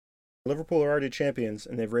Liverpool are already champions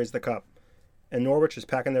and they've raised the cup, and Norwich is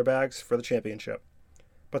packing their bags for the championship.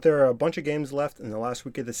 But there are a bunch of games left in the last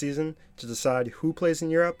week of the season to decide who plays in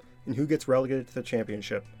Europe and who gets relegated to the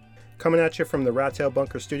championship. Coming at you from the Rat Tail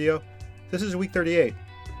Bunker studio, this is week 38,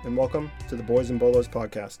 and welcome to the Boys and Bolos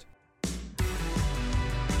podcast.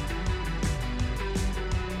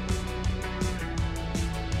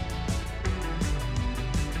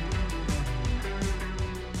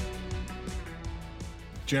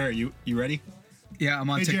 Jared, you ready? Yeah, I'm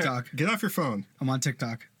on TikTok. Jared, get off your phone. I'm on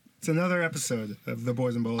TikTok. It's another episode of the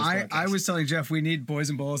Boys and Bolos podcast. I was telling Jeff we need Boys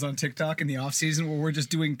and Bolos on TikTok in the off season where we're just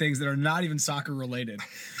doing things that are not even soccer related.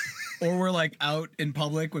 Or we're like out in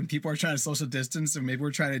public when people are trying to social distance, and maybe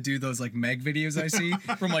we're trying to do those like Meg videos I see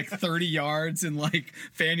from like 30 yards in like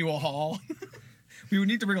Faneuil Hall. We would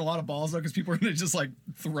need to bring a lot of balls though, because people are gonna just like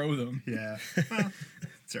throw them. Yeah, well,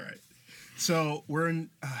 it's all right. So we're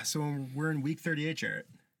in week 38, Jarrett.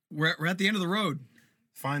 We're at the end of the road.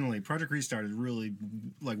 Finally, Project Restart has really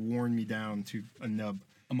like worn me down to a nub.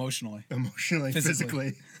 Emotionally,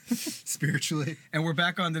 physically, spiritually. And we're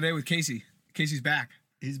back on today with Casey. Casey's back.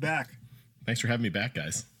 He's back. Thanks for having me back,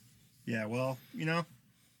 guys. Yeah, well,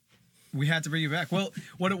 we had to bring you back. Well,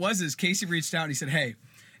 what it was is Casey reached out and he said, hey,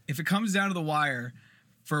 if it comes down to the wire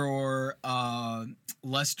for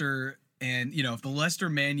Leicester, and if the Leicester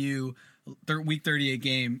Man U week 38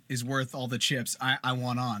 game is worth all the chips, I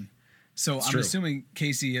want on. So I'm assuming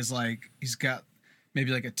Casey is like, he's got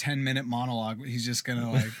maybe like a 10-minute monologue. He's just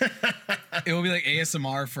gonna like, it will be like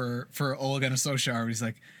ASMR for Ole Gunnar Solskjaer. He's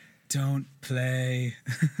like, don't play.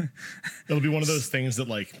 It'll be one of those things that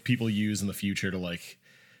like people use in the future to like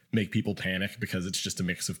make people panic because it's just a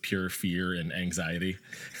mix of pure fear and anxiety.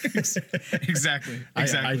 Exactly.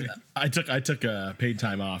 I took paid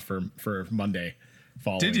time off for Monday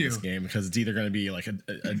following this game because it's either going to be like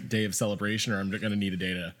a day of celebration or I'm going to need a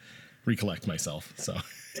day to recollect myself. So,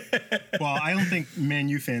 well, I don't think Man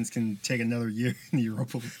U fans can take another year in the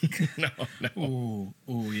Europa League. No.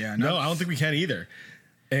 Oh, yeah. No, I don't think we can either.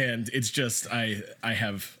 And it's just I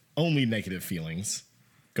have only negative feelings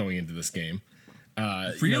going into this game.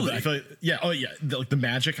 Really? I feel like, yeah. Oh, yeah. The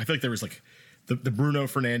magic. I feel like there was like the Bruno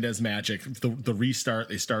Fernandes magic. The restart.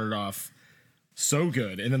 They started off so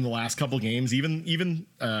good, and then the last couple games, even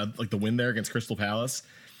like the win there against Crystal Palace,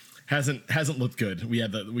 hasn't looked good.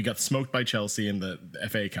 We got smoked by Chelsea in the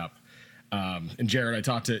FA Cup. And Jared, I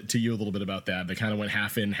talked to you a little bit about that. They kind of went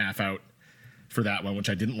half in, half out for that one, which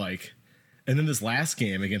I didn't like. And then this last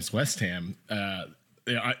game against West Ham,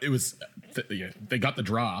 it was they got the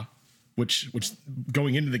draw. Which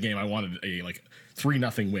going into the game, I wanted a like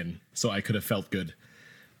 3-0 win, so I could have felt good.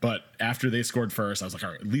 But after they scored first, I was like, all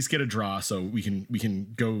right, at least get a draw so we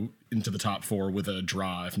can go into the top 4 with a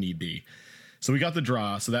draw if need be. So we got the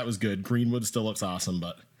draw, so that was good. Greenwood still looks awesome,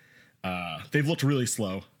 but they've looked really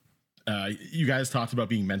slow. You guys talked about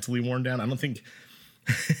being mentally worn down. I don't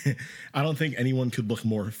think anyone could look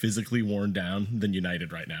more physically worn down than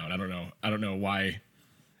United right now. And I don't know why.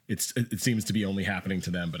 It seems to be only happening to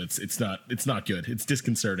them, but it's not good. It's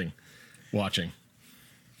disconcerting watching.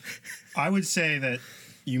 I would say that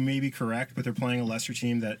you may be correct, but they're playing a Leicester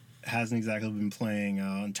team that hasn't exactly been playing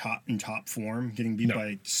in top form, getting beat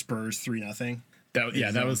by Spurs 3-0.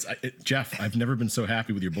 That was Jeff. I've never been so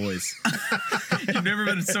happy with your boys. You've never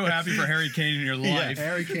been so happy for Harry Kane in your life. Yeah,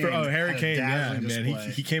 Harry Kane. Harry Kane. Yeah,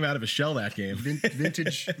 man. He came out of a shell that game.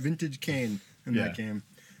 Vintage Kane in that game.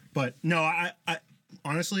 But no, I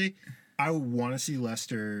honestly, I want to see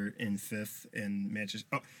Leicester in 5th in Manchester.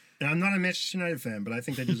 Oh, and I'm not a Manchester United fan, but I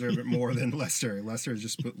think they deserve it more than Leicester. Leicester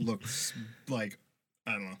just looks like,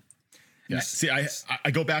 I don't know. Yeah. See,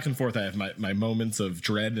 I go back and forth. I have my moments of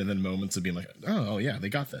dread and then moments of being like, oh yeah, they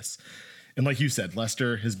got this. And like you said,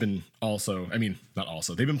 Leicester has been not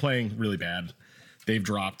also. They've been playing really bad. They've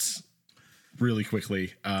dropped really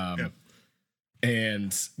quickly.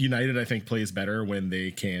 And United, I think, plays better when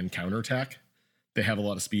they can counterattack. They have a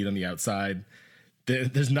lot of speed on the outside.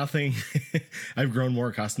 There's nothing I've grown more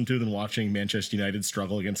accustomed to than watching Manchester United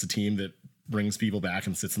struggle against a team that brings people back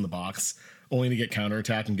and sits in the box only to get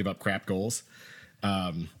counterattacked and give up crap goals.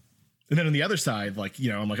 And then on the other side,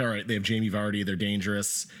 I'm like, all right, they have Jamie Vardy. They're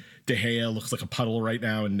dangerous. De Gea looks like a puddle right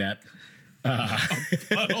now in net. A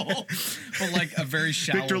puddle, but like a very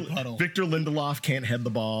shallow puddle. Victor Lindelof can't head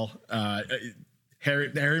the ball.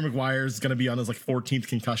 Harry Maguire is going to be on his 14th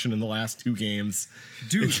concussion in the last 2 games.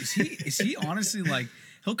 Dude, is he honestly like,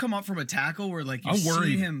 he'll come up from a tackle where like you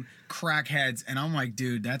see him crack heads and I'm like,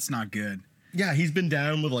 dude, that's not good. Yeah, he's been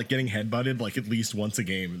down with getting headbutted at least once a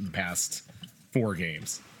game in the past 4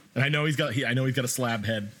 games. And I know he's got a slab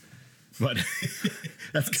head. but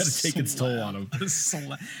that's got to take its toll on him.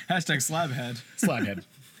 Hashtag slabhead. Slabhead.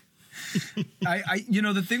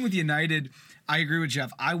 The thing with United, I agree with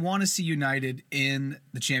Jeff. I want to see United in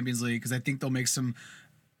the Champions League because I think they'll make some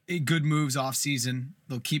good moves off season.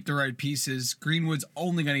 They'll keep the right pieces. Greenwood's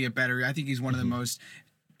only going to get better. I think he's one of the most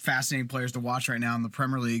fascinating players to watch right now in the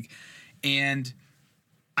Premier League. And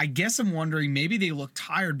I guess I'm wondering, maybe they look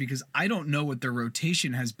tired because I don't know what their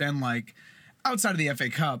rotation has been like outside of the FA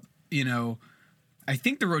Cup. I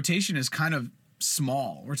think the rotation is kind of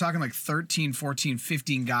small. We're talking like 13, 14,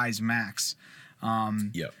 15 guys max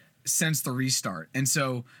since the restart. And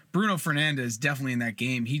so Bruno Fernandes definitely in that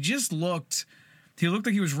game. He looked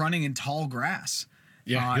like he was running in tall grass.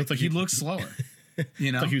 Yeah, he looked slower. Like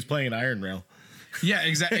he was playing an iron rail. Yeah,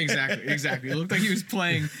 exactly. It looked like he was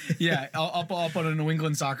playing, up on a New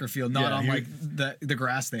England soccer field, not on like the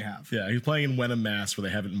grass they have. Yeah, he was playing in Wenham, Mass, where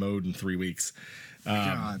they haven't mowed in 3 weeks.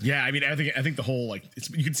 Yeah, I mean, I think the whole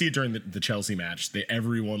you can see it during the Chelsea match.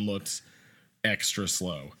 Everyone looked extra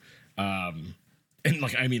slow, and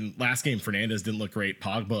last game Fernandes didn't look great.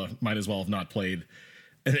 Pogba might as well have not played,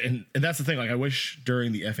 and that's the thing. Like, I wish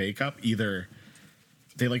during the FA Cup either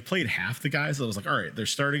they played half the guys. So I was like, all right, they're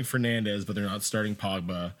starting Fernandes, but they're not starting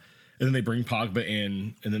Pogba, and then they bring Pogba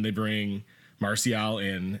in, and then they bring Martial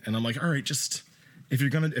in, and I'm like, all right, just if you're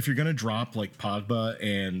gonna drop like Pogba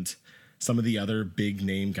and some of the other big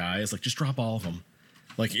name guys, just drop all of them.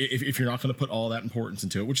 Like, if you're not going to put all that importance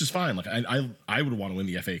into it, which is fine. Like, I would want to win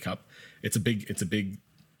the FA Cup. It's a big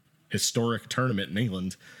historic tournament in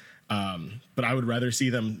England. But I would rather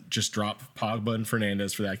see them just drop Pogba and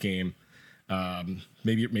Fernandes for that game.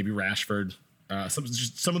 Maybe Rashford.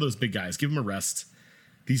 Some of those big guys. Give them a rest.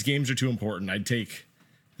 These games are too important. I'd take,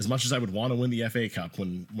 as much as I would want to win the FA Cup,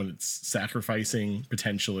 when it's sacrificing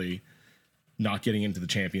potentially not getting into the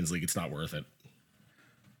Champions League, it's not worth it.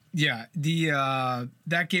 Yeah,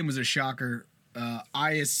 that game was a shocker.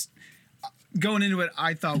 Going into it,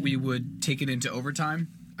 I thought we would take it into overtime.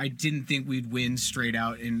 I didn't think we'd win straight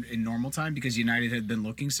out in normal time because United had been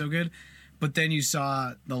looking so good. But then you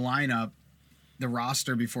saw the lineup, the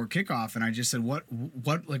roster before kickoff, and I just said, what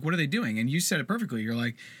are they doing? And you said it perfectly. You're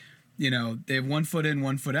like, they have 1 foot in,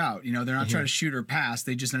 1 foot out. They're not trying to shoot or pass.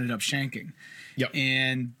 They just ended up shanking. Yep.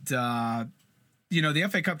 And the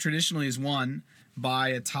FA Cup traditionally is won by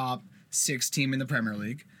a top 6 team in the Premier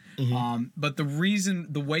League. But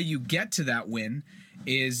the way you get to that win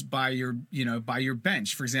is by your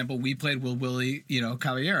bench. For example, we played Willy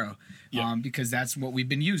Caballero because that's what we've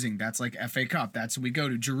been using. That's like FA Cup. That's what we go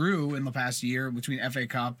to. Giroud in the past year between FA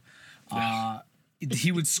Cup,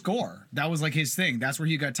 he would score. That was like his thing. That's where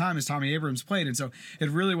he got time as Tommy Abrams played. And so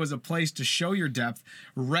it really was a place to show your depth,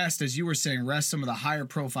 rest, as you were saying, rest some of the higher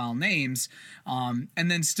profile names, and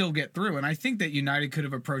then still get through. And I think that United could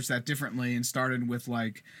have approached that differently and started with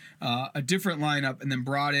a different lineup and then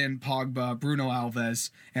brought in Pogba, Bruno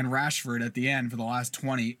Alves, and Rashford at the end for the last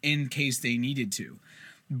 20 in case they needed to.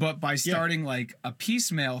 But by starting like a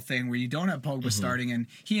piecemeal thing where you don't have Pogba starting, and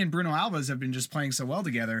he and Bruno Alves have been just playing so well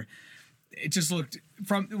together, it just looked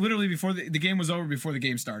from literally before the game was over, before the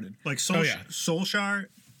game started. Like Solskjaer,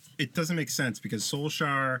 it doesn't make sense because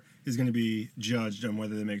Solskjaer is going to be judged on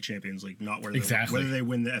whether they make Champions League, not whether they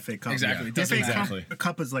win the FA Cup. Exactly. The FA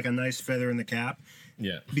Cup is like a nice feather in the cap.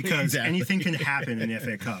 Yeah. Because anything can happen in the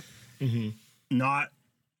FA Cup. Not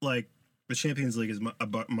like the Champions League is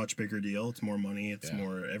a much bigger deal. It's more money. It's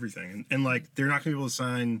more everything. And they're not going to be able to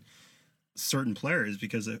sign certain players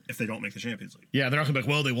because if they don't make the Champions League. Yeah, they're not going to be like,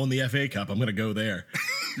 well, they won the FA Cup. I'm going to go there.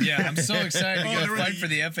 Yeah, I'm so excited to go fight for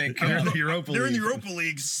the FA Cup. They're in the Europa League. They're in the Europa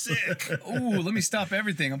League. Sick. Ooh, let me stop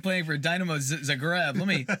everything. I'm playing for Dynamo Zagreb. Let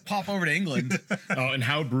me pop over to England. Oh, and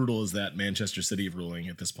how brutal is that Manchester City ruling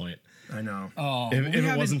at this point? I know. Oh, if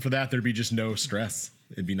it wasn't for that, there'd be just no stress.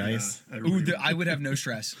 It'd be nice. Yeah, I would have no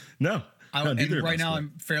stress. No. And right now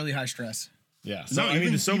I'm fairly high stress. Yeah. So I mean,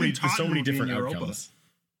 there's so many different outcomes.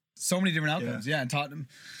 So many different outcomes, yeah, and Tottenham.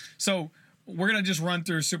 So we're going to just run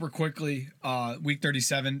through super quickly week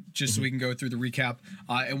 37, just so we can go through the recap.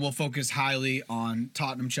 And we'll focus highly on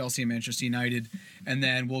Tottenham, Chelsea, and Manchester United. And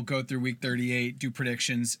then we'll go through week 38, do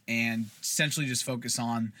predictions, and essentially just focus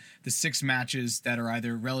on the 6 matches that are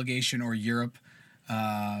either relegation or Europe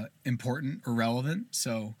important or relevant.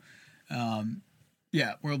 So,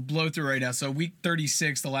 we'll blow through right now. So week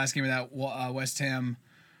 36, the last game of that, West Ham,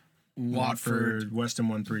 Watford. West Ham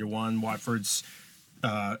won 3-1. Watford's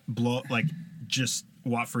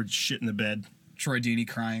Watford's shit in the bed. Troy Deeney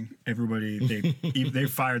crying. Everybody they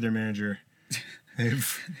fired their manager.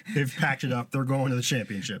 They've packed it up. They're going to the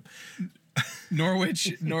championship.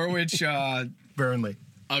 Norwich. Burnley.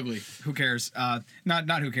 ugly. Who cares?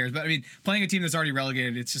 Not who cares, but I mean, playing a team that's already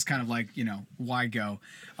relegated, it's just kind of like, why go?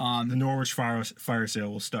 The Norwich fire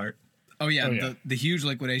sale will start. Oh yeah. The huge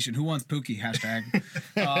liquidation. Who wants Pookie? Hashtag.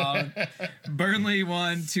 Burnley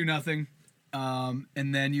won 2-0.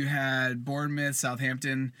 And then you had Bournemouth,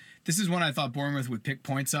 Southampton. This is one I thought Bournemouth would pick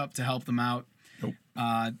points up to help them out. Nope.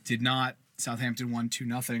 Did not. Southampton won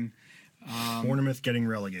 2-0. Bournemouth getting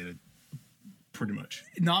relegated. Pretty much.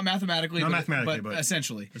 Not mathematically, but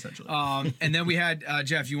essentially. Essentially. And then we had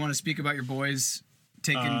Jeff. You want to speak about your boys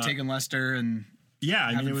taking Leicester and yeah,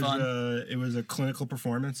 I mean it was a clinical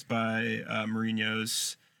performance by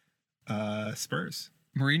Mourinho's Spurs.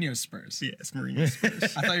 Mourinho's Spurs. Yes, Mourinho's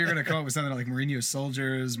Spurs. I thought you were gonna come up with something like Mourinho's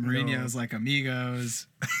Soldiers, Mourinho's like Amigos.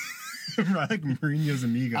 I like Mourinho's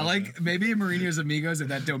Amigos. I like maybe Mourinho's Amigos. If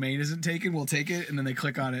that domain isn't taken, we'll take it, and then they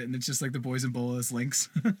click on it, and it's just like the Boys and Bolas links.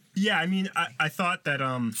 Yeah, I mean, I thought that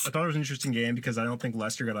I thought it was an interesting game because I don't think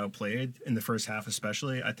Leicester got outplayed in the first half,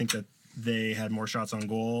 especially. I think that they had more shots on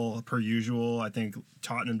goal per usual. I think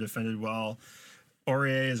Tottenham defended well.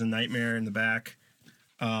 Aurier is a nightmare in the back.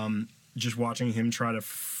 Just watching him try to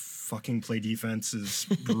fucking play defense is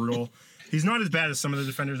brutal. He's not as bad as some of the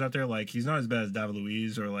defenders out there. Like, he's not as bad as David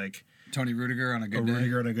Luiz or like Tony Rudiger on a good day.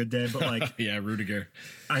 Rudiger on a good day, but like Yeah, Rudiger.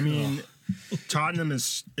 I mean, Tottenham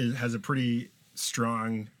has a pretty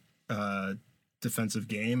strong defensive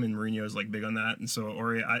game, and Mourinho is like big on that, and so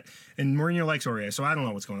Aurier, and Mourinho likes Aurier, so I don't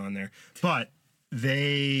know what's going on there, but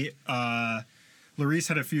they Lloris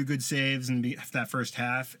had a few good saves in that first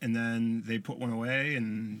half, and then they put one away,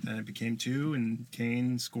 and then it became 2, and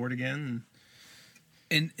Kane scored again.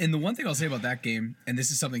 And the one thing I'll say about that game, and this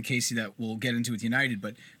is something, Casey, that we'll get into with United,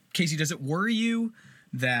 but Casey, does it worry you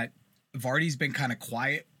that Vardy's been kind of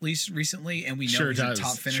quiet at least recently, and we know he's a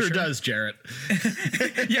top finisher? Sure does, Jarrett.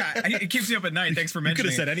 Yeah, it keeps me up at night. Thanks for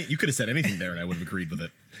mentioning it. You could have said anything there, and I would have agreed with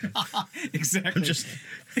it. Exactly.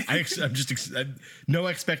 I'm just no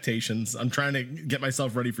expectations. I'm trying to get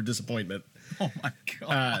myself ready for disappointment. Oh my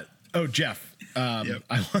god. Jeff. Yep.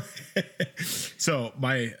 So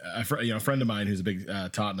a friend of mine who's a big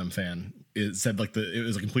Tottenham fan said like it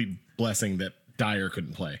was a complete blessing that Dyer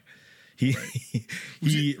couldn't play. He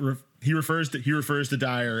refers to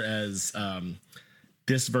Dyer as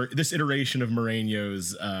this iteration of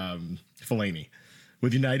Mourinho's Fellaini.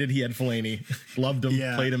 With United, he had Fellaini, loved him,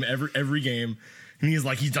 played him every game. And he's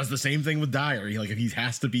like, he does the same thing with Dyer. He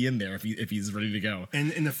has to be in there if he's ready to go.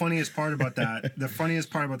 And the funniest part about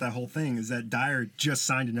that, whole thing is that Dyer just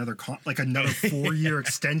signed another 4-year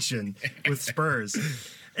extension with Spurs,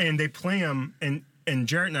 and they play him. And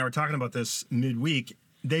Jarrett and I were talking about this midweek.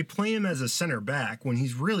 They play him as a center back when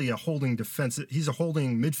he's really a holding defensive. He's a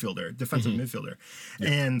holding midfielder, defensive midfielder,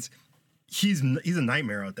 and he's a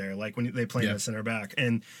nightmare out there. Like when they play him as center back,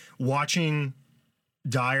 and watching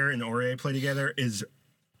Dyer and Aurier play together is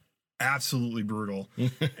absolutely brutal.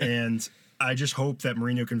 And I just hope that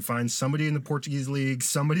Mourinho can find somebody in the Portuguese league,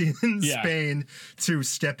 somebody in Spain to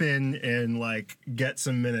step in and like get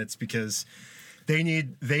some minutes, because they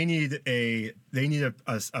need a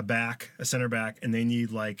center back, and they need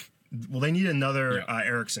another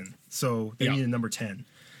Eriksen. So they need a number 10.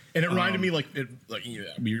 And it reminded me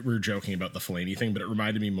we were joking about the Fellaini thing, but it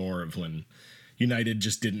reminded me more of when United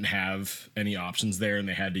just didn't have any options there, and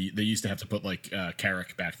they used to have to put like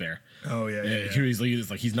Carrick back there. Oh yeah.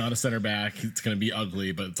 He's not a center back. It's going to be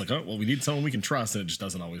ugly, but it's like, oh well, we need someone we can trust, and it just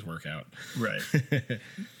doesn't always work out. Right.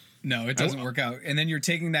 No, it doesn't work out. And then you're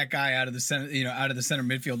taking that guy out of the center, out of the center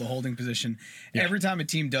midfield, the holding position. Yeah. Every time a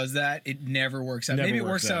team does that, it never works out. Maybe it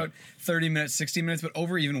works out 30 minutes, 60 minutes, but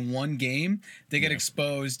over even one game, they get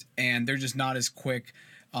exposed, and they're just not as quick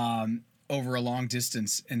over a long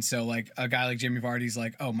distance. And so like a guy like Jamie Vardy's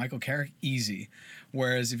like, oh, Michael Carrick, easy.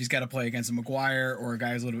 Whereas if he's got to play against a Maguire or a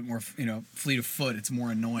guy who's a little bit more, fleet of foot, it's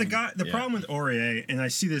more annoying. The problem with Aurier, and I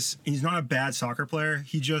see this, he's not a bad soccer player.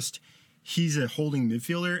 He's a holding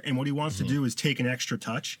midfielder, and what he wants to do is take an extra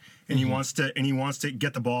touch, and he wants to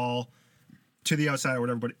get the ball to the outside or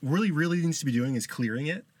whatever. But really needs to be doing is clearing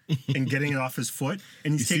it and getting it off his foot,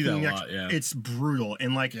 and he's taking it's brutal.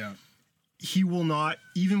 And he will not,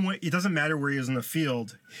 even when it doesn't matter where he is in the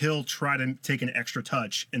field, he'll try to take an extra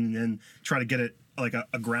touch and then try to get it like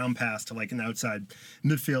a ground pass to like an outside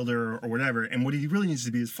midfielder or whatever. And what he really needs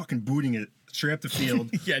to be is fucking booting it straight up the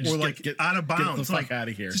field, or like get out of bounds. Get the fuck out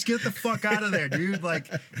of here. Just get the fuck out of there, dude.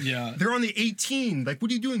 Like, they're on the 18. Like,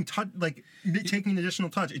 what are you doing? Taking an additional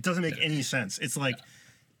touch. It doesn't make any sense. It's like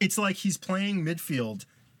he's playing midfield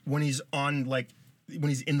when he's on when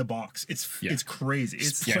he's in the box. It's crazy.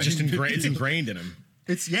 It's just ingrained in him.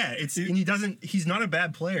 And he's not a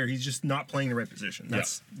bad player. He's just not playing the right position.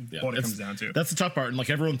 That's what it comes down to. That's the tough part. And like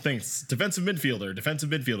everyone thinks defensive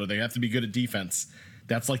midfielder, they have to be good at defense.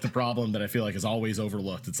 That's like the problem that I feel like is always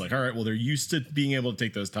overlooked. It's like, all right, well, they're used to being able to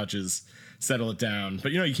take those touches, settle it down.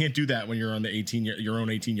 But you can't do that when you're on the your own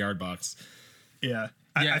 18-yard box. Yeah.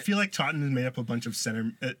 I feel like Tottenham is made up a bunch of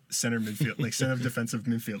center midfield, like center defensive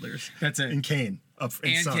midfielders. That's it. And Kane up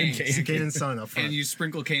and Son. Kane and Son up front. And you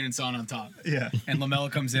sprinkle Kane and Son on top. Yeah. And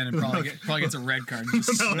Lamella comes in and probably gets a red card. And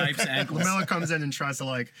just snipes ankles. Lamella comes in and tries to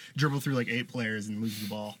like dribble through like 8 players and loses the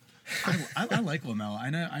ball. I like Lamella.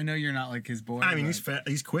 I know you're not like his boy. I mean, he's fat,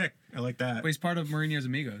 he's quick. I like that. But he's part of Mourinho's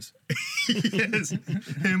Amigos. He is.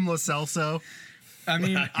 Him, Lo Celso. I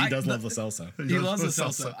mean, he does love Lo Celso. He loves Lo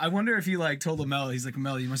Celso. I wonder if he like told Lamella, he's like,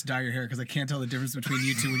 Lamella, you must dye your hair because I can't tell the difference between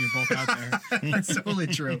you two when you're both out there. That's totally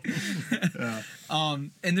true. Yeah.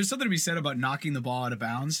 And there's something to be said about knocking the ball out of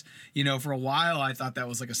bounds. For a while I thought that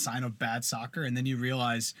was like a sign of bad soccer, and then you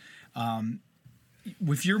realize,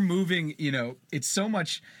 if you're moving, it's so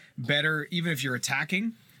much better, even if you're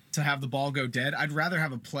attacking, to have the ball go dead. I'd rather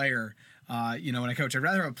have a player, when I coach, I'd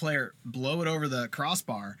rather have a player blow it over the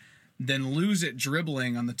crossbar than lose it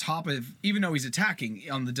dribbling on the top of, even though he's attacking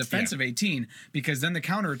on the defensive 18, because then the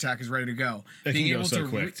counterattack is ready to go. It can go so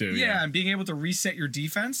quick too. Yeah, and being able to reset your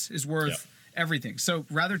defense is worth everything. So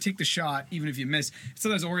rather take the shot, even if you miss.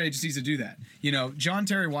 Sometimes Aurier just needs to do that. John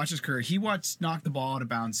Terry watches career. He watched knock the ball out of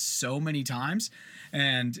bounds so many times,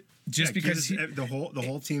 and just because the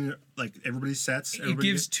whole team, like everybody sets, it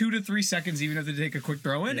gives 2 to 3 seconds, even if they take a quick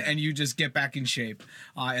throw in, and you just get back in shape.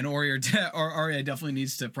 And Aurier definitely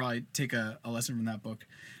needs to probably take a lesson from that book.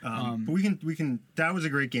 But we can. That was a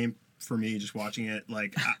great game for me, just watching it.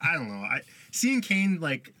 Like I don't know, seeing Kane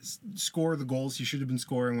like score the goals he should have been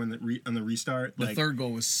scoring on the restart. The third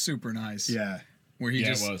goal was super nice. Yeah, where he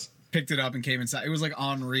picked it up and came inside. It was like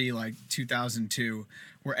Henry, like 2002,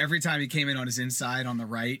 where every time he came in on his inside on the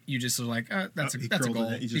right, you just were like, that's a goal.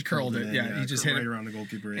 He curled it. Yeah, he just hit right it around the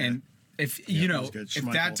goalkeeper. Yeah. And if if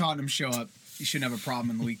that Tottenham show up, you shouldn't have a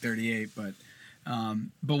problem in the League 38. But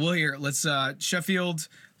we'll hear. Let's Sheffield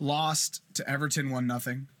lost to Everton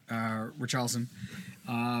 1-0. Richarlison.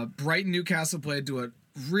 Brighton Newcastle played to a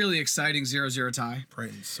really exciting 0-0 tie.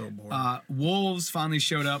 Brighton's so boring. Wolves finally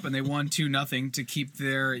showed up and they won 2-0 to keep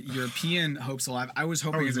their European hopes alive. I was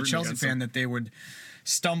hoping as a Chelsea fan that they would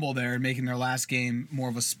stumble there and making their last game more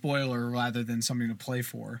of a spoiler rather than something to play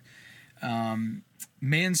for.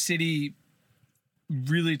 Man City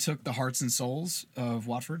really took the hearts and souls of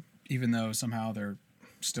Watford, even though somehow they're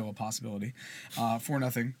still a possibility.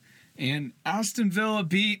 4-0. And Aston Villa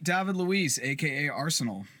beat David Luiz, a.k.a.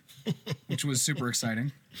 Arsenal, which was super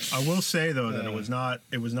exciting. I will say though that it was not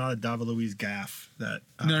a David Luiz gaffe. That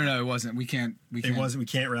no, it wasn't. We can't. We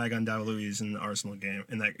can't rag on David Luiz in the Arsenal game.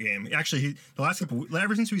 In that game, actually, the last couple,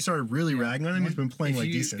 ever since we started really ragging on him, he's been playing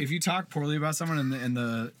decent. If you talk poorly about someone in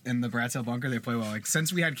the Bradtail bunker, they play well. Like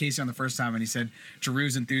since we had Casey on the first time, and he said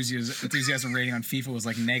Giroud's enthusiasm rating on FIFA was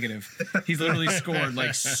like negative. He's literally scored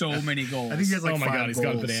like so many goals. I think he has like 5 goals. He's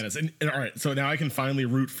gone bananas. And all right, so now I can finally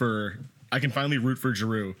root for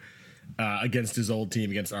Giroud against his old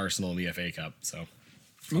team, against Arsenal in the FA Cup. So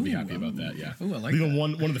I'll be happy about that. Yeah. Ooh, I like that.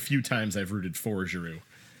 One of the few times I've rooted for Giroud.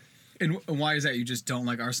 And why is that? You just don't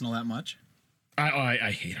like Arsenal that much?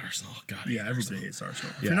 I hate Arsenal. God. Yeah, everybody hates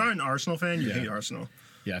Arsenal. If you're not an Arsenal fan, you hate Arsenal.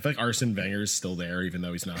 Yeah, I feel like Arsene Wenger's still there, even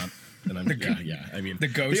though he's not. And I'm I mean, the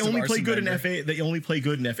ghost. They only of play Arsene good Wenger. in FA. They only play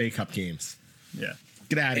good in FA Cup games. Yeah.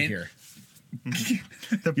 Get out of here.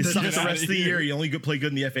 You suck the rest of the year. You only play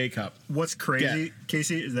good in the FA Cup. What's crazy,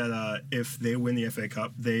 Casey, is that if they win the FA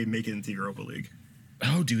Cup, they make it into Europa League.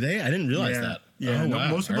 Oh, do they? I didn't realize that. Yeah, oh, wow.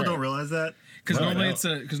 Most people don't realize that. Because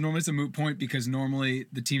normally it's a moot point because normally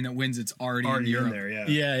the team that wins it's already in Europe. There.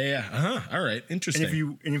 Yeah. Yeah. All right. Interesting.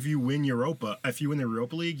 And if you win Europa, if you win the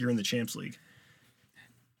Europa League, you're in the Champions League.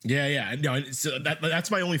 Yeah. No, so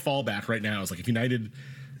that's my only fallback right now. Is like if United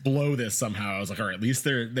blow this somehow, I was like, all right, at least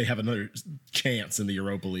they have another chance in the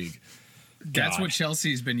Europa League. That's what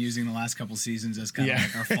Chelsea's been using the last couple seasons as kind of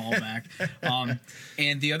like our fallback.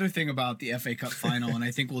 And the other thing about the FA Cup final, and I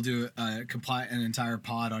think we'll do an entire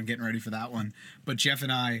pod on getting ready for that one. But Jeff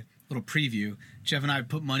and I, little preview. Jeff and I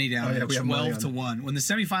put money down at 12-1. When the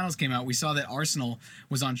semifinals came out, we saw that Arsenal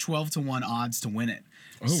was on 12-1 odds to win it.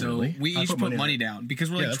 Oh, so really? we each put money down because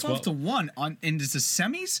we're like 12-1 on into the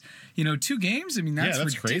semis. 2 games. I mean, that's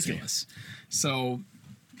ridiculous. Crazy. So.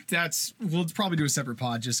 We'll probably do a separate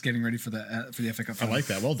pod just getting ready for the FA Cup final. I like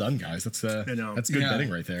that. Well done, guys. That's good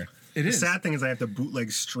betting right there. The sad thing is I have to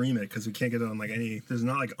bootleg stream it because we can't get it on there's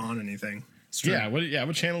not like on anything. Yeah,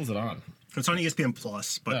 what channel is it on? It's on ESPN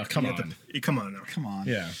Plus, but Oh, come you have on. come on now. Come on.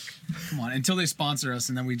 Yeah. Come on. Until they sponsor us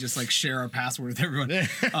and then we just like share our password with everyone.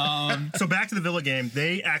 So back to the Villa game.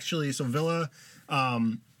 They actually Villa,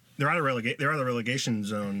 they're out of relegation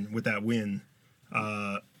zone with that win.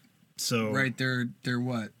 So Right. They're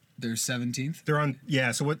what? They're 17th? they're on.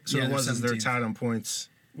 Yeah. So what? So Yeah, it they're was is they're 17th. tied on points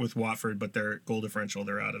with Watford, but their goal differential,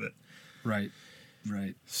 they're out of it. Right.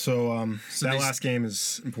 Right. So that they- last game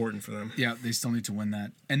is important for them. Yeah, they still need to win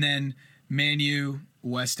that. And then Man U,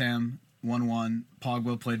 West Ham, 1-1.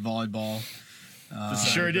 Pogba played volleyball.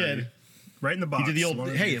 Sure did. Right in the box. He did the old, One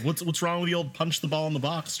of hey, what's wrong with the old punch the ball in the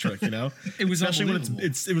box trick, you know? It was Especially when it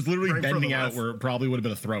unbelievable. was literally Right in front of bending the out ref. where it probably would have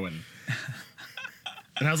been a throw-in.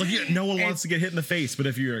 And I was like, yeah, no one wants to get hit in the face, but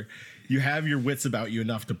if you have your wits about you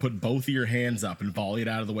enough to put both of your hands up and volley it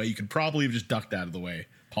out of the way, you could probably have just ducked out of the way,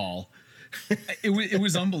 Paul. It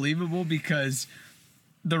was unbelievable because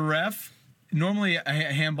the ref, normally a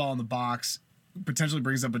handball in the box potentially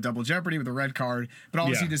brings up a double jeopardy with a red card, but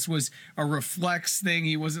obviously Yeah. this was a reflex thing.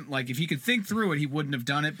 He wasn't like, if he could think through it, he wouldn't have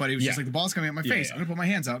done it, but it was just Yeah. like the ball's coming at my face. yeah. I'm gonna put my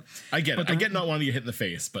hands up. I get But it. I get not wanting to get hit in the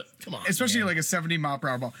face, but come on. especially man. like a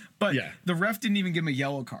 70-mile-per-hour ball. But Yeah. the ref didn't even give him a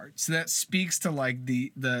yellow card, so that speaks to like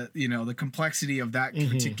the the complexity of that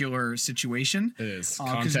particular situation. It is. 'Cause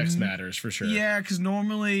Context matters for sure. Yeah, because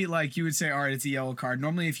normally, like you would say, all right, it's a yellow card.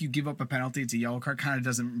 Normally, if you give up a penalty, it's a yellow card. Kind of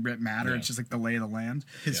doesn't matter. Yeah. It's just like the lay of the land.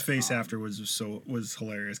 His face after was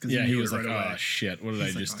hilarious because Yeah, he he knew was it like, right away. oh, shit, what did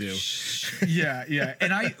I just do? Yeah, yeah.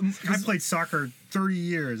 And I played soccer 30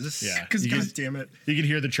 years. This, Yeah. Because- You God could- damn it. You could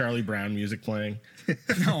hear the Charlie Brown music playing.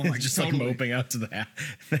 oh my, Just totally. like moping out to the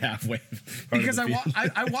halfway. part Because of the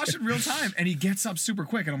field. I watched it real time, and he gets up super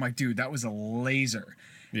quick, and I'm like, dude, that was a laser.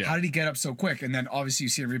 Yeah. How did he get up so quick? And then obviously you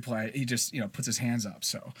see a replay, he just puts his hands up.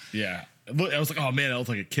 So Yeah. Look, I was like, oh man, it looked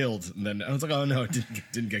like it killed. And then I was like, oh no, it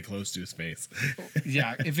didn't get close to his face.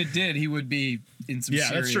 yeah, if it did, he would be in some Yeah,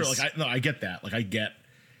 serious. that's true. Like I get that. Like I get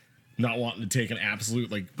not wanting to take an absolute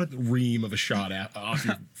ream of a shot off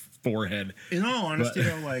your forehead. In all honesty,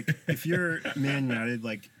 though, like if you're Man United,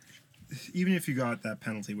 like even if you got that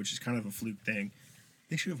penalty, which is kind of a fluke thing,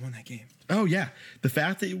 they should have won that game. Oh yeah, the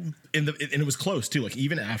fact that and it was close too. Like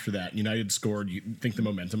even after that, United scored. You think the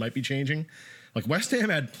momentum might be changing. Like West Ham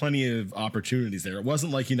had plenty of opportunities there. It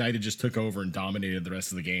wasn't like United just took over and dominated the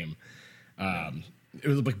rest of the game. It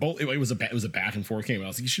was like both. It was a back and forth game. I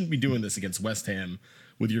was like, you shouldn't be doing this against West Ham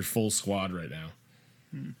with your full squad right now.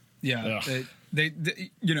 Yeah, Ugh. they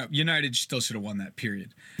United still should have won that.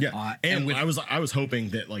 Period. Yeah, and with, I was hoping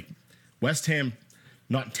that like West Ham,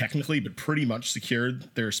 not technically, but pretty much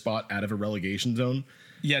secured their spot out of a relegation zone.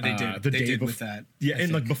 yeah, they did. The They day did bef- with that. Yeah, I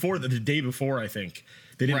and like think. before the day before, I think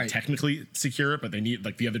they didn't Right. technically secure it, but they need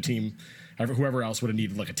like the other team, whoever else would have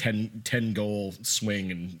needed like a 10 goal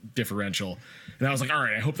swing and differential. And I was like, all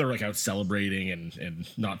right, I hope they're like out celebrating and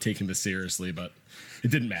not taking this seriously, but it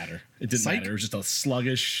didn't matter. It didn't Psych. matter. It was just a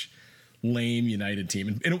sluggish, lame United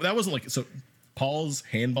team, and that wasn't like so. Paul's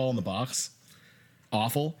handball in the box,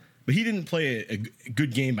 awful, but he didn't play a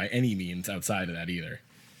good game by any means outside of that either.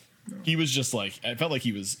 He was just like, I felt like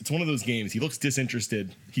it's one of those games. He looks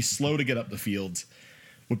disinterested. He's slow to get up the field.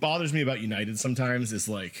 What bothers me about United sometimes is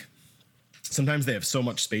like, sometimes they have so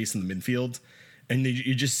much space in the midfield and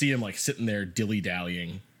you just see him like sitting there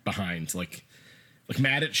dilly-dallying behind. Like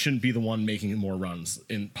Matic shouldn't be the one making more runs,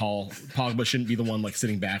 and Pogba shouldn't be the one like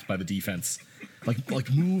sitting back by the defense. Like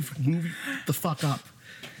move the fuck up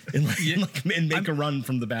and make a run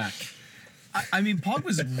from the back. I mean,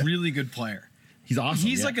 Pogba's a really good player. He's awesome.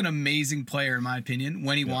 He's yeah. like an amazing player in my opinion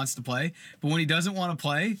when he wants to play, but when he doesn't want to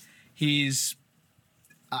play, he's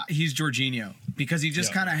Jorginho because he just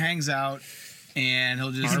Yeah. kind of hangs out and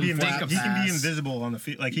he'll just He can be, fake a he can be pass. invisible on the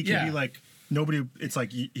field. Like he can Yeah. be like nobody. It's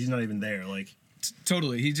like he's not even there. Like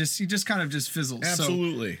Totally, he just kind of just fizzles.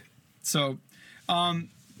 Absolutely. So,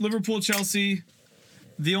 Liverpool, Chelsea.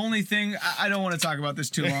 The only thing I don't want to talk about this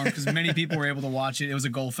too long because many people were able to watch it. It was a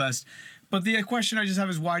goal fest. But the question I just have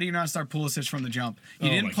is why do you not start Pulisic from the jump? You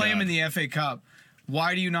Oh didn't my play him God. in the FA Cup.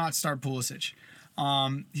 Why do you not start Pulisic?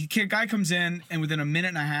 Guy comes in and within a minute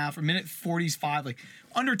and a half, a minute 45, like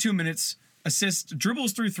under 2 minutes, assists,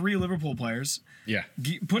 dribbles through 3 Liverpool players, Yeah.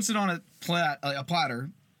 puts it on a platter.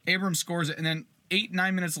 Abrams scores it, and then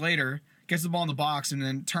 8-9 minutes later gets the ball in the box and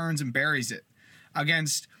then turns and buries it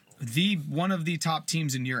against one of the top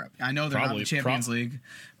teams in Europe. I know they're not in Probably- the Champions League,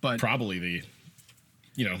 but Probably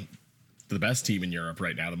the best team in Europe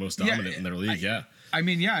right now, the most dominant in their league. I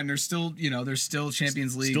mean, yeah, and they're still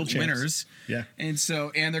Champions League Still champs. winners. Yeah. And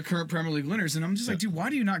they're current Premier League winners. And I'm just like, dude, why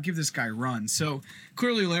do you not give this guy run? So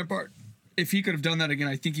clearly Lampard, if he could have done that again,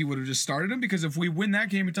 I think he would have just started him because if we win that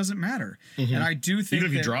game, it doesn't matter. And I do think Even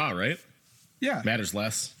if you that- draw, right? Yeah. Matters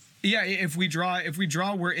less. Yeah, if we draw,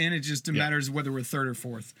 we're in. It just matters whether we're third or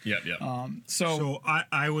fourth. Yeah. So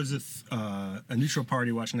I was a neutral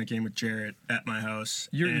party watching that game with Jarrett at my house.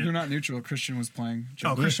 You're not neutral. Christian was playing.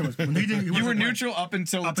 Oh, Christian was. You were neutral up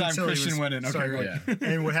until the time Christian went in. Okay, sorry, right. Yeah.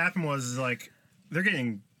 And what happened was like they're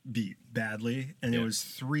getting beat badly, and it was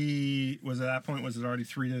 3. Was at that point was it already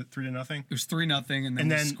 3-0? It was 3-0, and then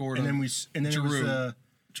we scored. And then it was and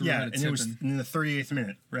it was in the 38th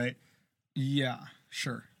minute, right? Yeah,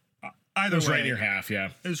 sure. Either it was way, right in your half, yeah.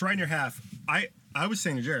 It was right in your half. I was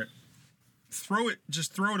saying to Jarrett, throw it,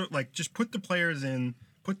 like just put the players in,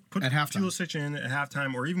 put at halftime. Pulisic in at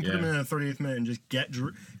halftime, or even put him in the 38th minute and just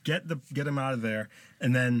get him out of there.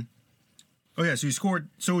 And then, so he scored.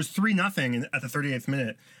 So it was 3-0 at the 38th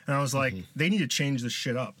minute, and I was like, they need to change this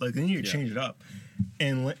shit up. Like they need to change it up.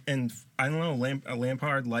 And I don't know,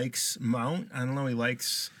 Lampard likes Mount. I don't know, he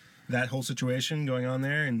likes that whole situation going on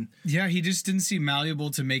there, and he just didn't seem malleable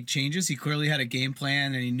to make changes. He clearly had a game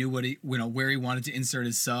plan, and he knew where he wanted to insert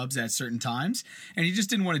his subs at certain times, and he just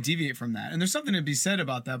didn't want to deviate from that. And there's something to be said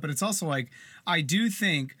about that, but it's also like I do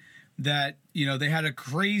think that they had a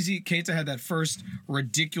crazy. Keita had that first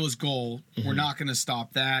ridiculous goal. We're not going to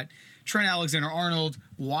stop that. Trent Alexander-Arnold,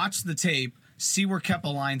 watch the tape. See where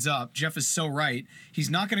Kepa lines up. Jeff is so right.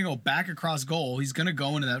 He's not going to go back across goal. He's going to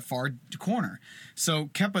go into that far corner.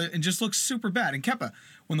 So Kepa, and just looks super bad. And Kepa,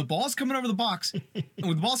 when the ball's coming over the box,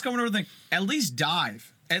 when the ball's coming over the thing, at least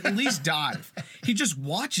dive. At least dive. He just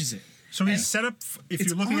watches it. So he's set up. If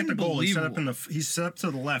you're looking at the goal, he's set up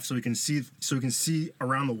to the left so he can see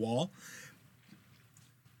around the wall.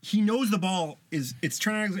 He knows the ball is. It's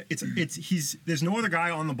trying. There's no other guy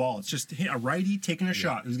on the ball. It's just a righty taking a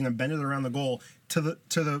shot who's going to bend it around the goal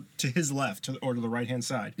to his left or to the right hand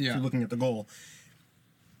side. Yeah. If you're looking at the goal.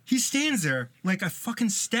 He stands there like a fucking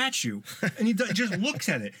statue, and he just looks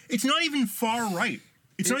at it. It's not even far right.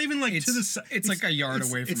 It's not even like to the side. It's like a yard away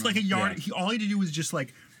from him. It's like a yard. Yeah. All he had to do was just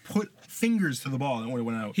like put fingers to the ball and it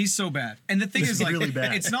went out. He's so bad. And the thing is, like, really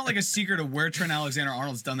bad. It's not like a secret of where Trent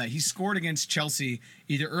Alexander-Arnold's done that. He scored against Chelsea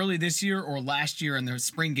either early this year or last year in the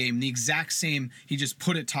spring game. The exact same. He just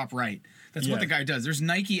put it top right. That's what the guy does. There's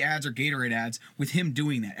Nike ads or Gatorade ads with him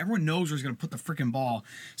doing that. Everyone knows where he's going to put the freaking ball.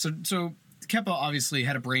 So Kepa obviously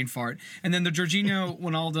had a brain fart. And then the Jorginho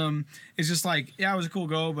Wijnaldum is just like, yeah, it was a cool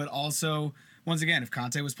goal, but also, once again, if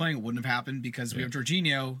Conte was playing, it wouldn't have happened because we have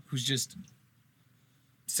Jorginho, who's just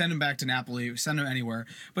send him back to Napoli, send him anywhere.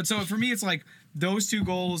 But so for me, it's like those two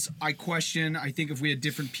goals I question. I think if we had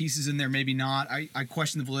different pieces in there, maybe not. I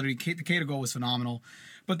question the validity. The Keita goal was phenomenal.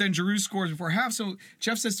 But then Giroud scores before half. So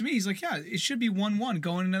Jeff says to me, he's like, yeah, it should be 1-1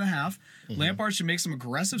 going into the half. Lampard should make some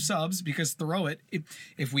aggressive subs because throw it.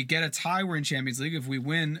 If we get a tie, we're in Champions League. If we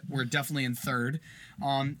win, we're definitely in third.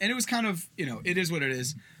 And it was kind of, it is what it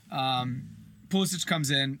is. Pulisic comes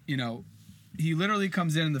in, he literally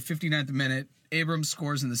comes in the 59th minute. Abrams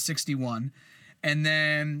scores in the 61. And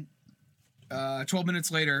then 11 minutes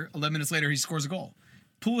later, he scores a goal.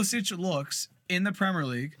 Pulisic looks, in the Premier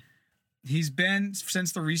League, he's been,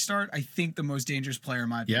 since the restart, I think the most dangerous player in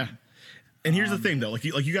my opinion. Yeah. And here's the thing, though. Like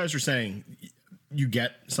you guys are saying, you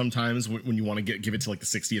get sometimes when you want to give it to like the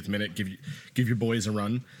 60th minute, give your boys a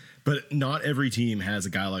run. But not every team has a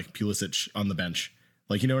guy like Pulisic on the bench.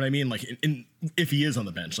 Like, you know what I mean? Like, if he is on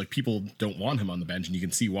the bench, like people don't want him on the bench, and you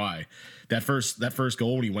can see why. That first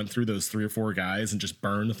goal when he went through those 3 or 4 guys and just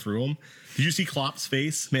burned through them. Did you see Klopp's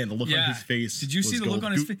face? Man, the look on his face. Did you see the look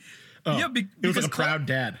on his face? Oh, yeah, it was like a proud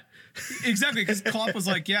dad. Exactly, because Klopp was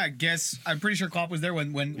like, yeah, I'm pretty sure Klopp was there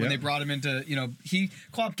when they brought him into,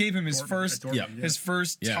 Klopp gave him his first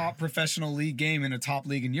top professional league game in a top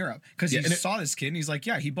league in Europe because he saw this kid and he's like,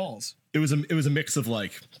 yeah, he balls. It was a mix of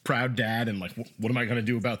like proud dad and like, what am I going to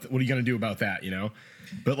do about what are you going to do about that,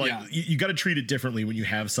 But like you got to treat it differently when you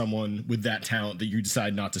have someone with that talent that you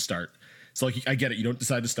decide not to start. So like I get it, you don't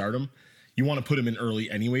decide to start him. You want to put him in early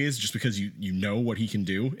anyways, just because you know what he can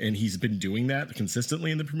do, and he's been doing that consistently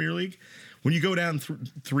in the Premier League. When you go down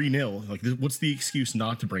 3-0, like what's the excuse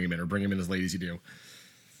not to bring him in or bring him in as late as you do?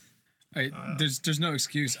 There's no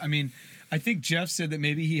excuse. I mean, I think Jeff said that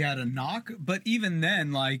maybe he had a knock, but even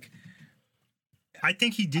then, like, I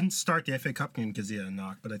think he didn't start the FA Cup game because he had a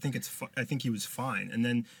knock, but I think he was fine. And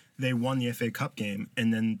then they won the FA Cup game,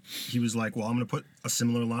 and then he was like, "Well, I'm going to put a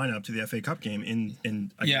similar lineup to the FA Cup game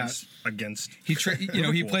against." He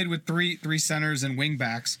played with three centers and wing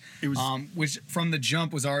backs, which from the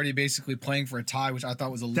jump was already basically playing for a tie, which I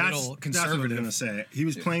thought was a little conservative. That's what I was going to say. He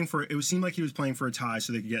was playing for. It seemed like he was playing for a tie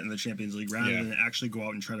so they could get in the Champions League rather than actually go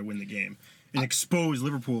out and try to win the game and expose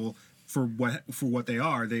Liverpool for what they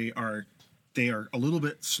are. They are they are a little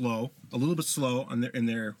bit slow on their in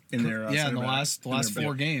their in the center back, last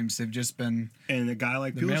four games they've just been. And a guy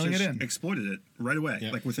like Pulisic exploited it right away,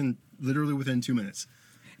 like literally within 2 minutes.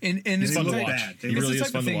 And it's fun to like, watch. it's really the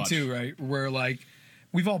type of thing too, right? Where like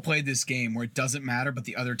we've all played this game where it doesn't matter, but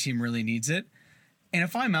the other team really needs it. And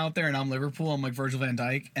if I'm out there and I'm Liverpool, I'm like Virgil van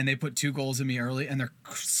Dijk, and they put 2 goals in me early, and they're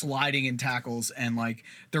sliding in tackles, and like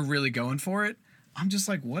they're really going for it, I'm just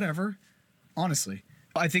like, whatever. Honestly,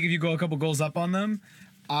 I think if you go a couple goals up on them,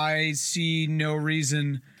 I see no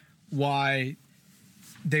reason why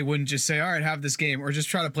they wouldn't just say, all right, have this game, or just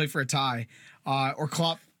try to play for a tie, or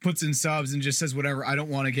Klopp puts in subs and just says whatever. I don't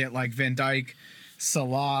want to get like Van Dijk,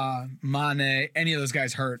 Salah, Mane, any of those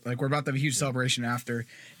guys hurt. Like we're about to have a huge celebration after,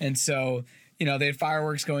 and so they had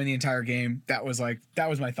fireworks going the entire game. That was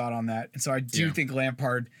my thought on that. And so I do think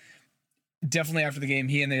Lampard definitely after the game,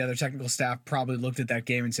 he and the other technical staff probably looked at that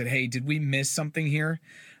game and said, hey, did we miss something here?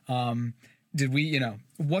 Did we,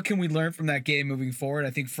 what can we learn from that game moving forward?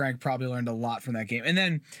 I think Frank probably learned a lot from that game. And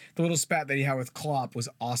then the little spat that he had with Klopp was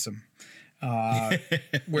awesome.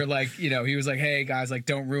 Where like, he was like, hey guys, like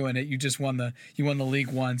don't ruin it. You just won the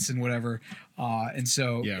league once and whatever. And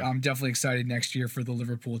so I'm definitely excited next year for the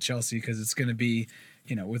Liverpool Chelsea, because it's going to be,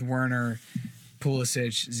 with Werner,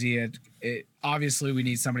 Pulisic, Ziyech. Obviously we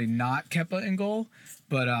need somebody not Kepa in goal,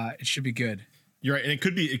 but it should be good. You're right. And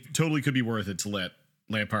it totally could be worth it to let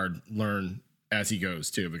Lampard learn as he goes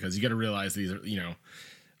too, because you got to realize these are,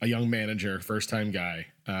 a young manager, first time guy.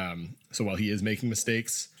 So while he is making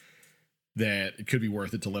mistakes, that it could be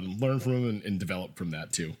worth it to let him learn from him and develop from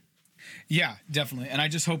that too. Yeah, definitely. And I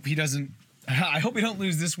just hope he doesn't. I hope we don't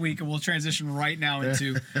lose this week, and we'll transition right now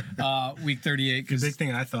into week 38. The big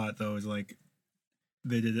thing I thought though is like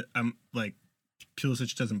they did. Like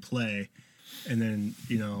Pulisic doesn't play, and then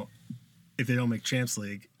if they don't make Champions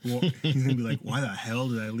League, well, he's gonna be like, why the hell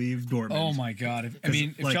did I leave Dortmund? Oh my god!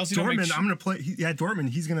 If Chelsea Dortmund, don't make I'm gonna play.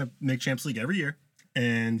 Dortmund. He's gonna make Champions League every year,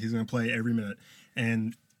 and he's gonna play every minute.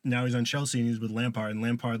 And now he's on Chelsea and he's with Lampard, and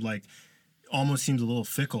Lampard like almost seems a little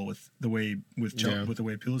fickle with the way with the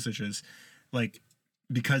way Pulisic is, like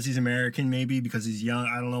because he's American, maybe because he's young.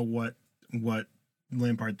 I don't know what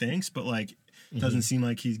Lampard thinks, but like doesn't seem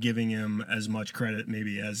like he's giving him as much credit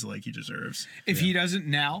maybe as like he deserves. If he doesn't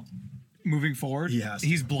now, moving forward,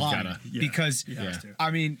 he's blind because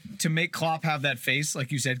to make Klopp have that face,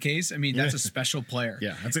 like you said, Case. I mean, that's a special player.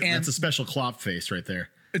 Yeah, that's a special Klopp face right there.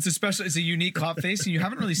 It's a unique Klopp face, and you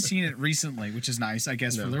haven't really seen it recently, which is nice, I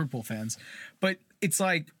guess, for Liverpool fans. But it's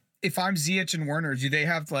like, if I'm Ziyech and Werner, do they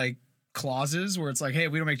have like clauses where it's like, hey,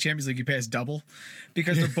 we don't make Champions League, you pay us double?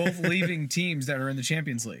 Because they're both leaving teams that are in the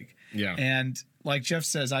Champions League. Yeah. And like Jeff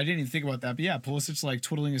says, I didn't even think about that, but yeah, Pulisic's like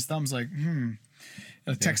twiddling his thumbs, like,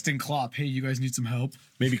 texting Klopp, hey, you guys need some help.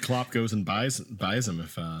 Maybe Klopp goes and buys him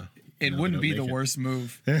if. It wouldn't be the worst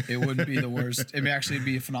move. It wouldn't be the worst. It may actually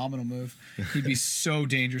be a phenomenal move. He'd be so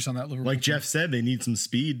dangerous on that Liverpool. Like Jeff said, they need some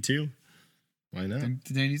speed too. Why not?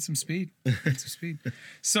 They need some speed.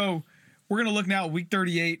 So we're going to look now at week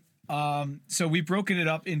 38. So we've broken it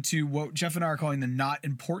up into what Jeff and I are calling the not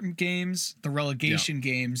important games, the relegation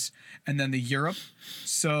games, and then the Europe.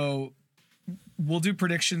 So we'll do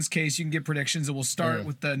predictions, Case. You can get predictions, and we'll start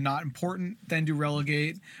with the not important, then do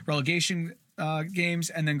relegation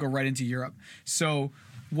games, and then go right into Europe. So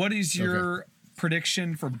what is your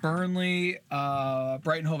prediction for Burnley,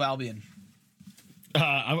 Brighton Hove Albion?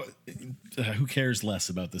 Who cares less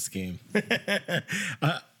about this game?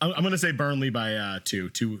 I'm going to say Burnley by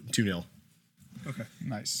 2-0. Okay,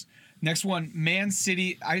 nice. Next one, Man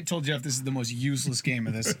City. I told Jeff this is the most useless game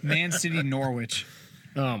of this. Man City Norwich.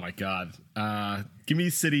 Oh my God. Give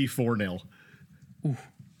me City 4-0. Ooh.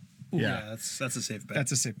 Yeah, that's a safe bet.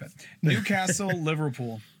 That's a safe bet. Newcastle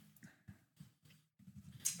Liverpool.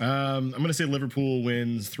 I'm going to say Liverpool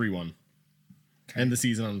wins 3-1. End the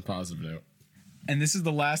season on a positive note. And this is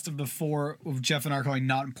the last of the four of Jeff and I are calling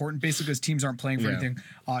not important, basically because teams aren't playing for anything.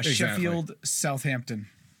 Sheffield, Southampton.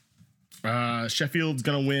 Sheffield's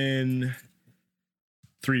going to win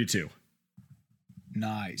 3-2.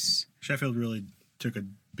 Nice. Sheffield really took a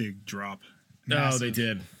big drop. Massive. Oh, they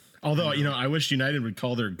did. Although, I wish United would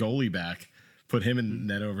call their goalie back, put him in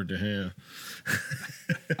net over to him.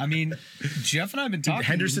 I mean, Jeff and I have been talking.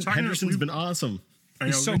 Henderson's been awesome. I know,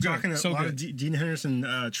 he's so we've good. been talking a lot of Dean Henderson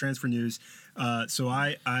transfer news. So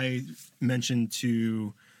I mentioned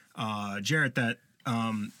to Jarrett that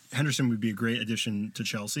Henderson would be a great addition to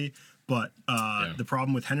Chelsea. But the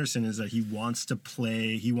problem with Henderson is that he wants to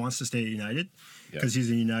stay at United because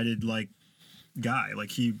he's a United guy.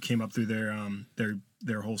 Like he came up through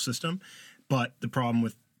their whole system. But the problem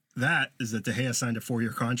with that is that De Gea signed a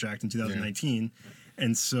 4-year contract in 2019,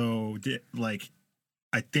 And so, like,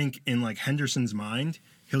 I think in like Henderson's mind,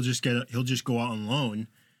 he'll just go out on loan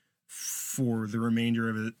for the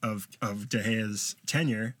remainder of De Gea's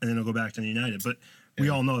tenure, and then he'll go back to United. But we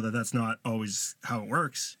all know that that's not always how it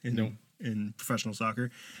works in professional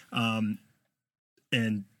soccer. And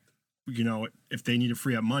you know, if they need to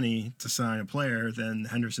free up money to sign a player, then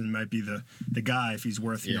Henderson might be the guy if he's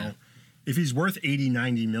worth, you know, if he's worth 80,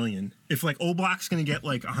 90 million. If like Oblak's going to get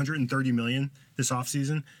like 130 million this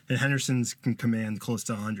offseason, then Henderson's can command close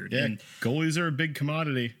to 100. Yeah, And goalies are a big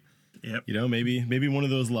commodity. Yep. You know, maybe one of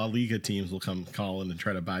those La Liga teams will come calling and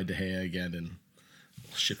try to buy De Gea again and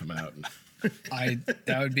ship him out.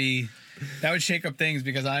 That would shake up things,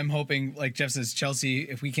 because I'm hoping, like Jeff says, Chelsea,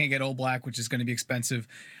 if we can't get Oblak, which is going to be expensive,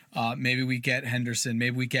 maybe we get Henderson,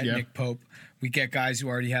 maybe we get Nick Pope, we get guys who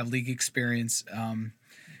already have league experience,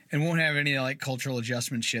 and won't have any like cultural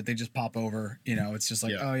adjustment shit. They just pop over. You know, it's just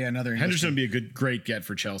like, oh yeah, another Henderson would be a great get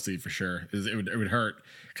for Chelsea for sure. It would hurt,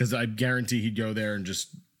 because I guarantee he'd go there and just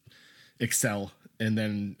excel, and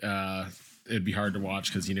then it'd be hard to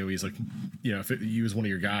watch because he's like, if he was one of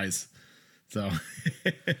your guys. So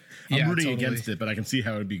I'm rooting against it, but I can see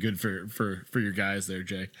how it'd be good for your guys there,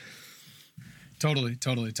 Jay. Totally.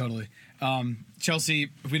 Chelsea,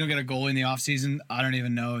 if we don't get a goal in the offseason, I don't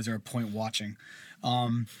even know, is there a point watching?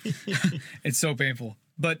 It's so painful.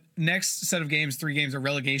 But next set of games, 3 games are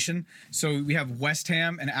relegation. So we have West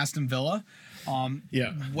Ham and Aston Villa.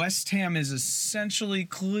 West Ham is essentially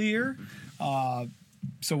clear.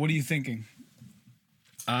 So what are you thinking?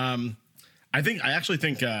 I think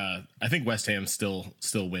West Ham still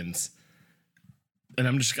wins, and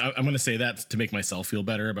I'm going to say that to make myself feel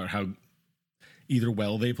better about how either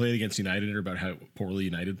well they played against United or about how poorly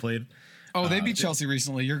United played. Oh, they beat Chelsea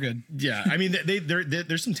recently. You're good. Yeah, I mean,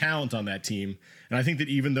 there's some talent on that team, and I think that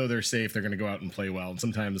even though they're safe, they're going to go out and play well, and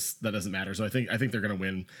sometimes that doesn't matter. So I think they're going to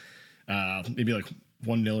win, maybe like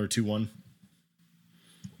 1-0 or 2-1.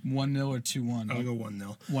 1-0 or 2-1? I'll go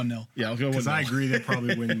 1-0. 1-0. Yeah, I'll go 1-0. Because I agree they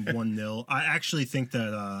probably win 1-0. I actually think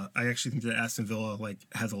that Aston Villa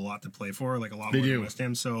has a lot to play for, like a lot more than West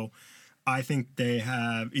Ham. So I think they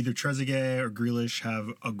have either Trezeguet or Grealish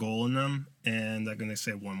have a goal in them, and they're going to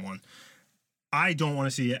say 1-1. I don't want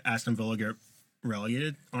to see Aston Villa get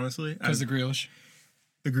relegated, honestly. Because of Grealish?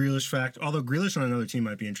 The Grealish fact. Although Grealish on another team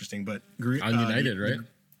might be interesting, but on United, right?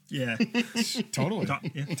 Yeah. Totally.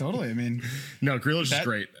 Totally. I mean, no, Grealish is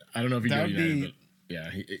great. I don't know if he go United, but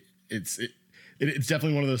yeah, it's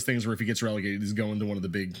definitely one of those things where if he gets relegated, he's going to one of the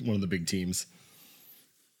big teams.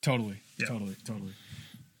 Totally. Yeah. Totally.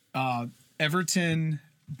 Everton,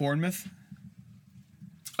 Bournemouth.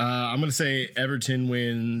 I'm going to say Everton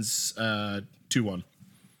wins 2-1.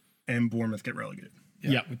 And Bournemouth get relegated.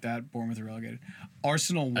 Yeah. With that, Bournemouth are relegated.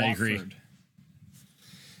 Arsenal, Watford.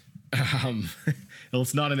 I agree. Well,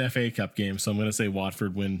 it's not an FA Cup game, so I'm going to say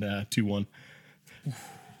Watford win 2-1.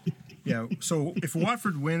 Yeah, so if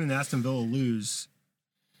Watford win and Aston Villa lose,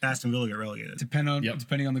 Aston Villa get relegated.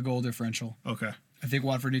 Depending on the goal differential. Okay. I think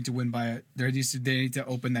Watford need to win by they need to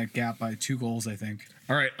open that gap by 2 goals, I think.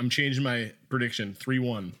 All right, I'm changing my prediction.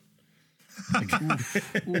 3-1.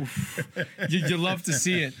 Oof. You love to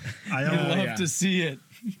see it. I love to see it.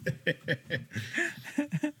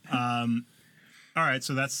 All right,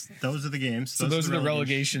 so those are the games. Those are the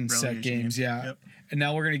relegation set games, yeah. Yep. And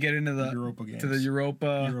now we're going to get into the Europa games. To the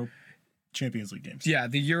Europa Champions League games. Yeah,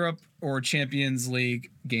 the Europe or Champions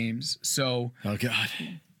League games. So, oh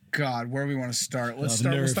God, where do we want to start? Let's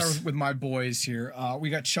start with my boys here. We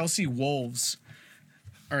got Chelsea Wolves.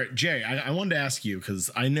 All right, Jay, I wanted to ask you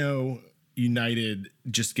because I know United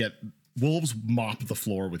Wolves mop the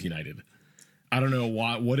floor with United. I don't know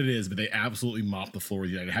what it is, but they absolutely mop the floor with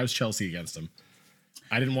United. How's Chelsea against them?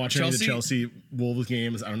 I didn't watch any of the Chelsea Wolves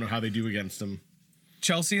games. I don't know how they do against them.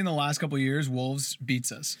 Chelsea in the last couple of years, Wolves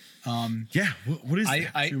beats us. What is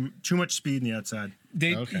that? Too much speed in the outside.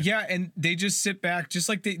 And they just sit back, just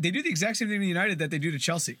like they do the exact same thing to United that they do to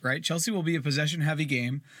Chelsea, right? Chelsea will be a possession-heavy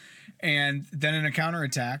game, and then in a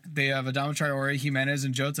counterattack, they have Adama Traore, Jimenez,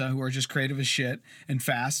 and Jota, who are just creative as shit and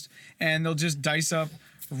fast, and they'll just dice up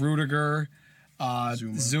Rudiger,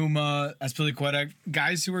 Zuma, Azpilicueta,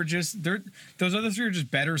 guys who are just those other 3 are just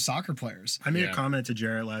better soccer players. I made a comment to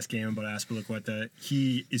Jarrett last game about Azpilicueta.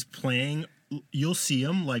 He is playing. You'll see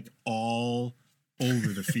him like all over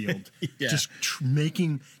the field, just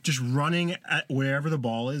running at wherever the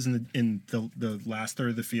ball is in the last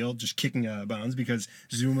third of the field, just kicking out of bounds because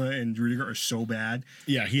Zuma and Rudiger are so bad.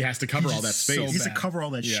 Yeah, he has to cover all that space. He has to cover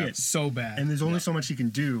all that shit. So bad. And there's only so much he can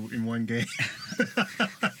do in one game.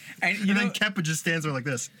 And then Kepa just stands there like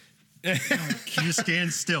this. He just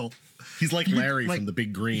stands still. He's like Larry from the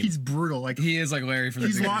Big Green. He's brutal. Like He is like Larry for the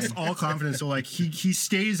he's Big lost Green. all confidence. So like he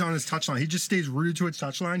stays on his touchline. He just stays rooted to his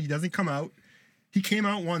touchline. He doesn't come out. He came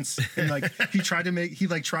out once and like he tried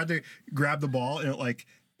to grab the ball and it like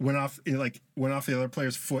went off the other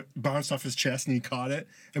player's foot, bounced off his chest, and he caught it.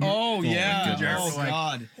 And Oh yeah. goodness. Oh Like,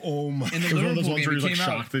 God. oh my! In the It was one of those Liverpool ones game, where he's he like came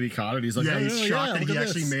out. shocked that he caught it. He's like, Yeah, he's "Oh, shocked that look he at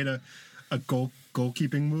actually this." made a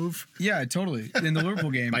goalkeeping move. Yeah, totally. In the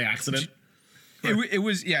Liverpool game. by accident. It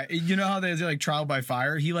was you know how there's like trial by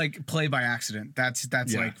fire. He like played by accident. That's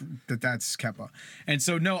Yeah. like that's Kepa. And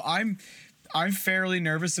so no, I'm fairly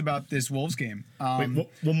nervous about this Wolves game. Wait,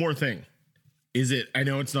 one more thing. Is it? I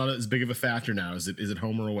know it's not as big of a factor now. Is it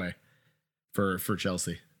home or away for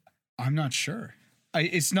Chelsea? I'm not sure.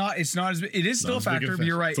 It's not as it is still a as big a factor. But factor.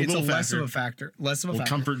 you're right. It's a It's a little less of factor. a factor. Less of a Well, factor.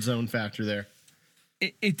 comfort zone factor there.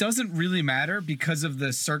 It doesn't really matter because of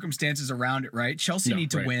the circumstances around it. Right? Chelsea No, need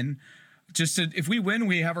to right. win. If we win,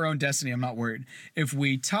 we have our own destiny. I'm not worried. If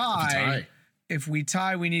we tie. If we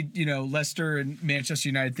tie, we need, Leicester and Manchester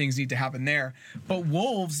United, things need to happen there. But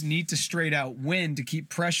Wolves need to straight out win to keep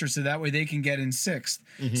pressure so that way they can get in sixth.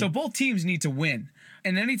 So both teams need to win.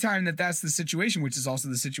 And anytime that's the situation, which is also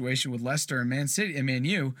the situation with Leicester and Man City and Man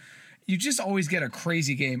U, you just always get a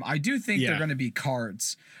crazy game. I do think Yeah. they're going to be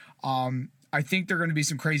cards. I think they're going to be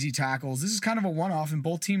some crazy tackles. This is kind of a one-off and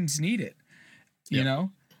both teams need it, you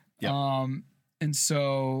know? Yep. And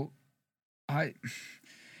so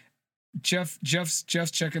Jeff's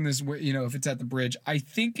checking this, if it's at the bridge. I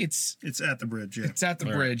think it's It's at the bridge. Yeah. at the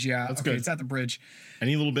All right. bridge. Yeah. That's Okay, good. it's at the bridge.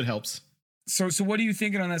 Any little bit helps. So what are you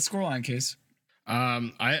thinking on that scoreline, Case?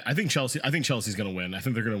 I think Chelsea. I think Chelsea's going to win. I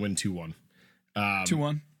think they're going to win 2-1.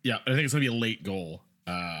 2-1. Yeah, I think it's going to be a late goal.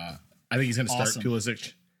 I think he's going to start Awesome.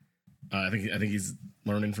 Pulisic. I think he's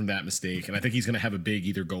learning from that mistake, and I think he's going to have a big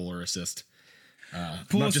either goal or assist. I'm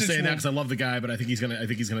not just Pulisic saying that will- because I love the guy, but I think he's going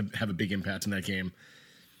to have a big impact in that game.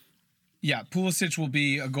 Yeah, Pulisic will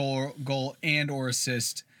be a goal and or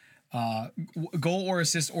assist. Goal or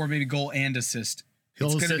assist, or maybe goal and assist. He'll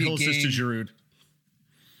It's gonna assist, be a to game- Giroud.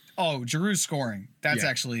 Oh, Giroud's scoring. That's Yeah.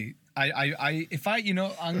 actually I'm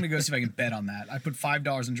gonna go see if I can bet on that. I put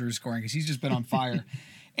 $5 on Giroud scoring because he's just been on fire.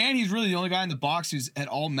 And he's really the only guy in the box who's at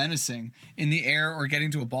all menacing in the air or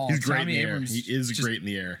getting to a ball. He's great Tammy in the air. Abrams He is just- great in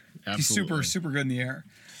the air. He's Absolutely. super good in the air.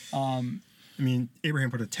 I mean, Abraham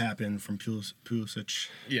put a tap in from Pulisic,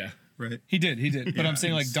 Yeah. right? He did. But I'm Yeah,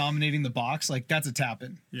 saying like he's- dominating the box, like that's a tap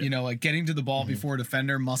in. Like getting to the ball before a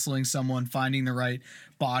defender, muscling someone, finding the right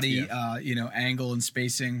body, angle and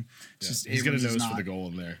spacing. It's just He's got a Abrams is nose for not. the goal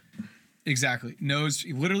in there. Exactly. Nose.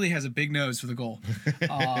 He literally has a big nose for the goal.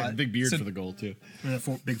 Big beard so- for the goal too. And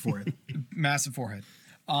big forehead. Massive forehead.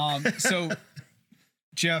 So,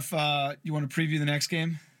 Jeff, you want to preview the next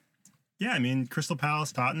game? Yeah, I mean, Crystal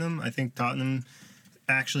Palace, Tottenham. I think Tottenham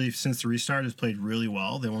actually, since the restart, has played really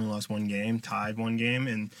well. They only lost one game, tied one game,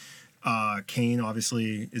 and Kane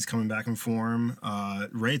obviously is coming back in form.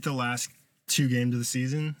 Right at the last two games of the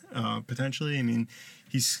season, potentially. I mean,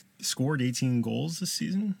 he's scored 18 goals this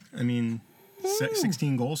season. I mean,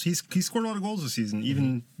 16 goals. He's scored a lot of goals this season,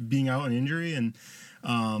 even being out on injury. And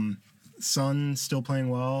Son still playing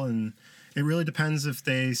well, and it really depends if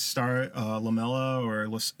they start Lamella or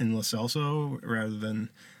in Lo Celso rather than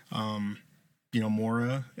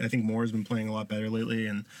Mora. I think Mora's been playing a lot better lately,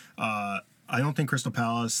 and I don't think Crystal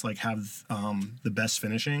Palace have the best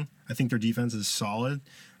finishing. I think their defense is solid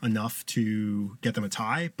enough to get them a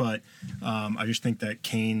tie, but I just think that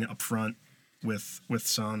Kane up front with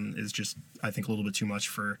Son is just, I think, a little bit too much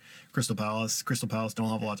for Crystal Palace. Crystal Palace don't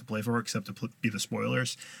have a lot to play for except to be the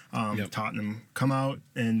spoilers. Tottenham come out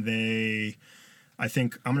and I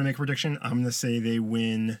think I'm going to make a prediction. I'm going to say they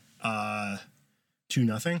win 2-0.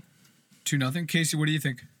 2-0. Casey, what do you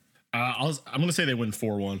think? I'm going to say they win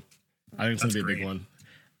 4-1. I think it's going to be a big great. one.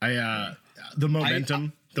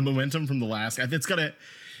 The momentum from the last.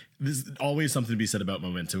 There's always something to be said about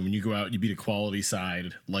momentum. When you go out, you beat a quality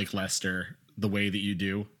side like Leicester the way that you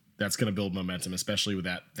do. That's going to build momentum, especially with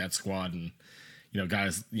that squad and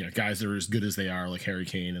guys that are as good as they are, like Harry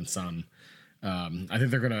Kane and Son. I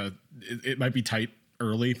think they're gonna. It might be tight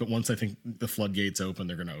early, but once I think the floodgates open,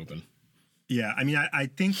 they're going to open. Yeah, I mean, I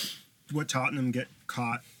think what Tottenham get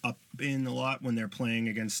caught up in a lot when they're playing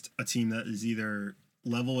against a team that is either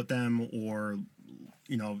level with them or,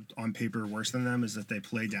 on paper worse than them is that they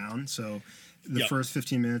play down. So the first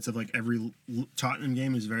 15 minutes of every Tottenham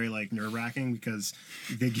game is very nerve wracking because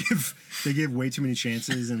they give way too many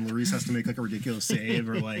chances and Lloris has to make a ridiculous save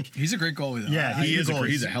or He's a great goalie, though. Yeah, He's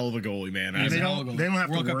a hell of a goalie, man. He's they a hell of a don't goalie. they don't have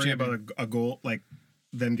World to Cup worry champion. about a goal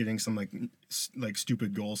them getting some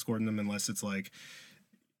stupid goal scored on them unless it's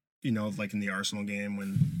like in the Arsenal game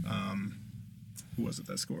when who was it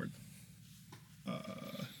that scored?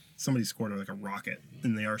 Somebody scored like a rocket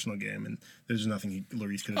in the Arsenal game, and there's nothing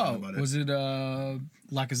Lloris could have done about it. Was it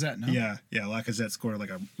Lacazette? No. Yeah, Lacazette scored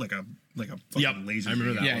like a fucking laser. I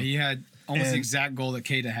remember that. Yeah, one. he had almost the exact goal that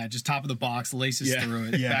Keita had, just top of the box, laces through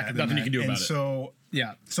it, back of the nothing net. you can do about it. So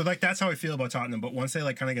Yeah, so like that's how I feel about Tottenham. But once they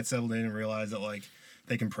like kind of get settled in and realize that like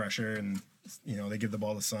they can pressure and they give the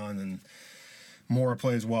ball to Son and Moura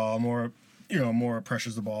plays well, Moura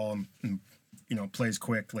pressures the ball and plays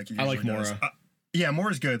quick like he usually like does. Moura. Yeah,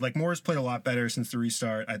 Moura's good. Like Moura's played a lot better since the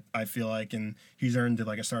restart. I feel like, and he's earned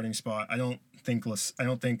like a starting spot. I don't think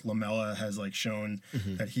Lamela has like shown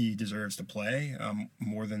that he deserves to play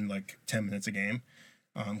more than like 10 minutes a game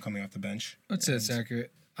coming off the bench. I'd say it's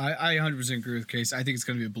accurate. I 100% agree with Case. I think it's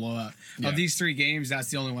going to be a blowout. Yeah. Of these 3 games, that's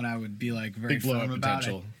the only one I would be like very Big blowout firm about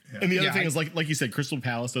potential. it. And the other Yeah, thing is like you said, Crystal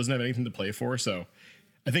Palace doesn't have anything to play for, so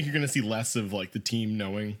I think you're going to see less of like the team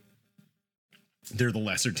knowing they're the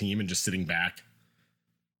lesser team and just sitting back.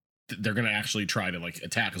 They're going to actually try to like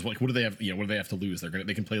attack. Because what do they have? What do they have to lose?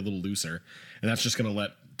 They can play a little looser, and that's just going to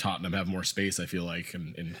let Tottenham have more space. I feel like,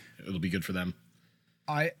 and it'll be good for them.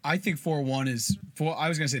 I think 4-1 is 4. I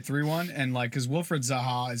was going to say 3-1, and like because Wilfred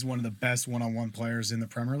Zaha is one of the best one-on-one players in the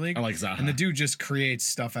Premier League. I like Zaha. and the dude just creates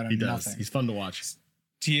stuff out of He does. nothing. He's fun to watch.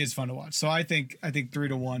 He is fun to watch. So I think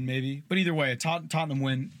 3-1 maybe. But either way, a Tottenham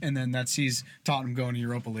win, and then that sees Tottenham going to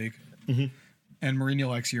Europa League. And Mourinho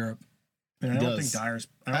likes Europe. And I don't does. think Dyer's.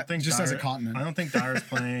 I don't think just Dyer, as a continent. I don't think Dyer's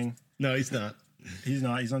playing. No, he's not. He's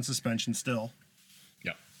not. He's on suspension still.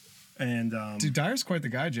 Yeah. And Dude, Dyer's quite the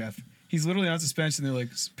guy, Jeff. He's literally on suspension. They're like,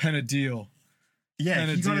 pen a deal. yeah, and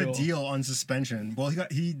he a got a deal. deal on suspension. Well,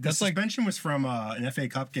 the That's like- suspension was from an FA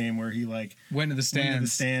Cup game where he like Went to the went to stands.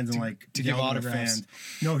 the stands and like to give yelled at a autographs. fan.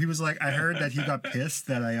 No, he was like, I heard that he got pissed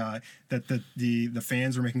that that the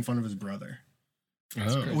fans were making fun of his brother,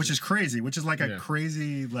 Oh. which is crazy. Which is like a Yeah.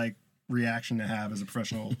 crazy like reaction to have as a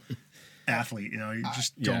professional athlete. You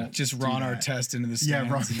just yeah. don't Just do Ron that. Artest into the Yeah,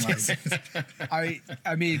 stands. Ron. and, like,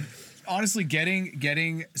 I mean, honestly,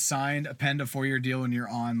 getting signed a pen to 4-year deal when you're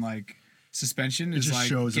on like suspension is just like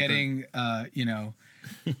shows that getting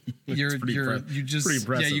you're pretty you just pretty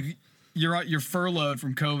impressive. you're furloughed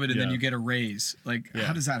from COVID and then Yeah. you get a raise. Like, Yeah.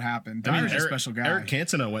 how does that happen? I mean, Dyer's a special guy. Eric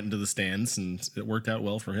Cantona went into the stands and it worked out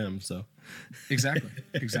well for him. So Exactly.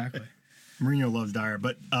 Mourinho loves Dyer,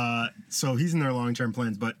 but so he's in their long-term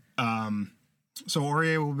plans. But so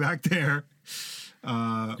Aurier will be back there.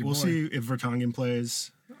 We'll boy. see if Vertonghen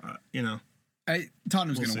plays. Tottenham's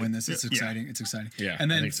We'll going to see. win this. It's Yeah. exciting. It's exciting. Yeah, and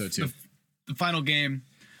then I think so too. The final game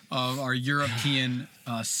of our European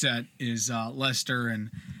set is Leicester and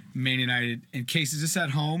Man United. In case, is this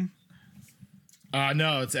at home?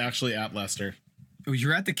 no, it's actually at Leicester. Oh,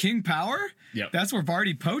 you're at the King Power? Yep. That's where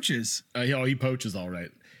Vardy poaches. He poaches all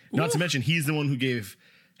right. Not to mention he's the one who gave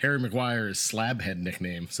Harry Maguire his slabhead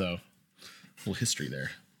nickname. So a little history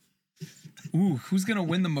there. Ooh, who's going to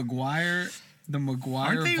win the Maguire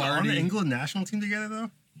Aren't they on the Vardy? England national team together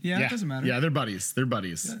though? Yeah, it doesn't matter. Yeah, they're buddies.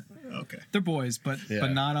 Okay. They're boys, but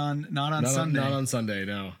not on Sunday. Not on Sunday,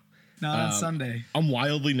 no. Not on Sunday. I'm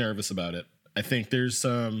wildly nervous about it. I think there's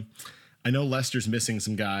I know Leicester's missing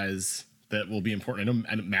some guys that will be important.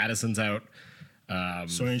 I know Madison's out.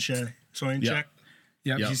 Soyuncu. Yeah.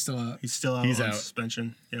 Yep, Yep. he's still out. He's still out He's on out.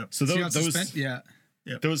 suspension. Yep. So Is he on those suspend? Yeah.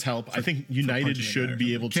 those help. I think United Punching a guy should or be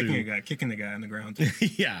something. able kicking the guy on the ground.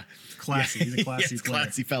 yeah. Classy. He's a classy Yes, player.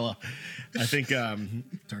 classy fella. I think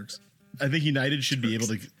Turks. I think United should be able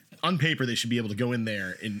to, on paper, they should be able to go in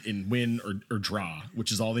there and win or draw,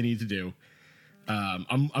 which is all they need to do.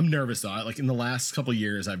 I'm nervous though. Like in the last couple of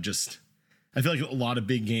years, I feel like a lot of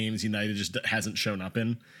big games United just hasn't shown up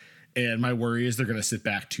in, and my worry is they're going to sit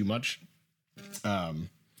back too much.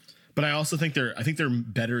 But I also think they're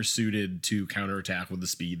better suited to counterattack with the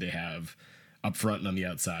speed they have up front and on the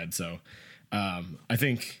outside. So I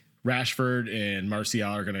think Rashford and Martial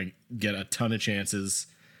are going to get a ton of chances,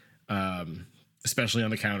 especially on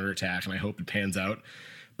the counterattack, and I hope it pans out.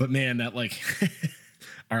 But man, that like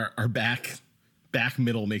our back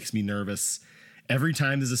middle makes me nervous. Every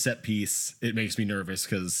time there's a set piece, it makes me nervous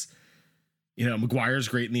because Maguire's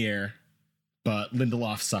great in the air, but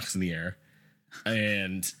Lindelof sucks in the air.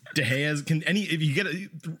 And De Gea's if you get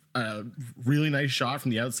a really nice shot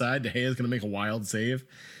from the outside, De Gea's going to make a wild save.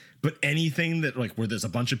 But anything that like where there's a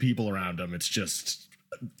bunch of people around him, it's just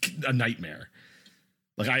a nightmare.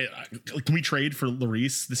 Like can we trade for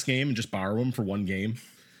Lloris this game and just borrow him for one game?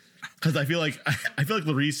 Because I feel like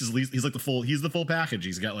Lloris is he's like the full package.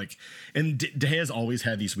 He's got like, and De Gea's always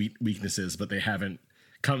had these weaknesses, but they haven't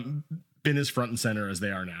been as front and center as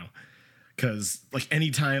they are now. because like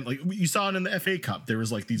anytime, like you saw it in the FA Cup, there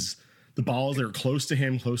was like the balls that were close to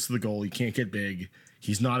him, close to the goal. He can't get big.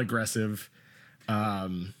 He's not aggressive.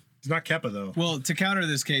 It's not Kepa though. Well, to counter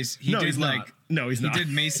this case, he did he's like not. No, he's not. He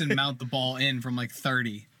did Mason mount the ball in from like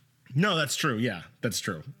 30. No, that's true. Yeah, that's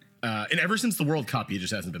true. And ever since the World Cup, he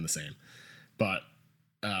just hasn't been the same. But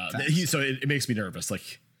so it makes me nervous.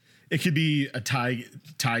 Like it could be a tie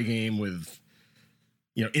game with,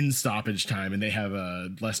 in stoppage time, and they have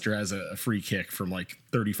Leicester has a free kick from like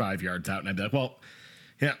 35 yards out, and I'd be like, well,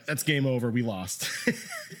 yeah, that's game over. We lost.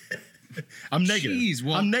 I'm negative. Jeez,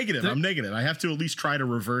 well, I'm negative. I have to at least try to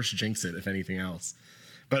reverse jinx it, if anything else.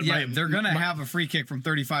 But yeah, they're gonna have a free kick from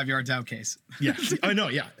 35 yards out, Case. Yeah, I know.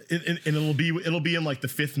 Yeah, and it'll be in like the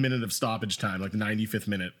 5th minute of stoppage time, like the 95th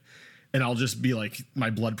minute, and I'll just be like, my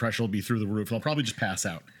blood pressure will be through the roof, and I'll probably just pass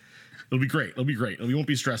out. It'll be great. We won't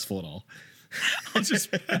be stressful at all. I'll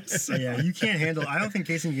just pass out. Yeah, you can't handle. I don't think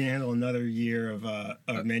Casey can handle another year of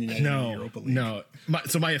Man United in the Europa League. No.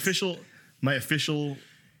 My official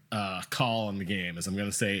call on the game is I'm going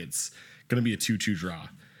to say it's going to be a 2-2 draw.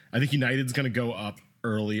 I think United's going to go up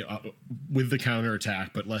early with the counter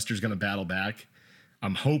attack, but Leicester's going to battle back.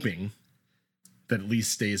 I'm hoping that at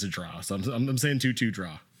least stays a draw. So I'm saying 2-2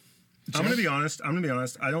 draw. I'm going to be honest.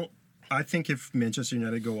 I think if Manchester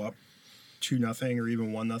United go up 2-0 or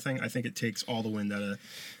even 1-0, I think it takes all the wind out of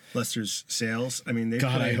Leicester's sails. I mean,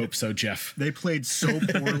 I hope so, Jeff. They played so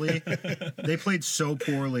poorly. They played so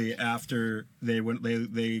poorly after they went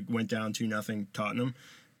down 2-0 Tottenham.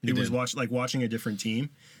 It was watching a different team.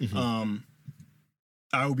 Mm-hmm.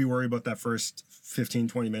 I would be worried about that first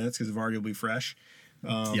 15-20 minutes because Vardy will be fresh.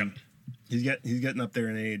 Yep. He's getting up there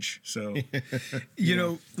in age. So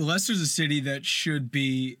Leicester's a city that should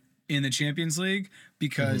be in the Champions League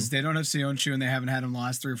because they don't have Sionchu and they haven't had him the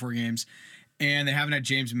last 3 or 4 games. And they haven't had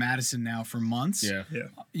James Maddison now for months. Yeah.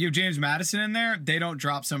 You have James Maddison in there, they don't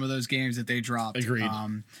drop some of those games that they dropped. Agreed.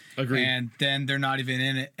 And then they're not even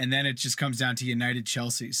in it. And then it just comes down to United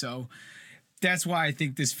Chelsea. So that's why I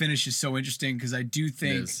think this finish is so interesting because I do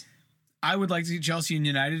think I would like to see Chelsea and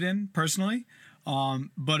United in personally.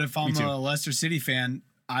 But if I'm a Leicester City fan,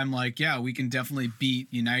 I'm like, yeah, we can definitely beat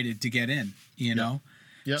United to get in, know?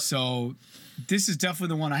 Yep. So this is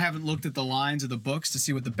definitely the one. I haven't looked at the lines of the books to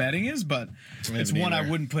see what the betting is, but it's one I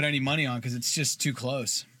wouldn't put any money on because it's just too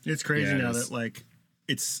close. It's crazy now that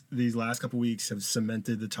it's these last couple weeks have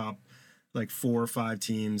cemented the top 4 or 5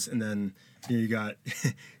 teams, and then you got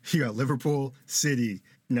Liverpool, City,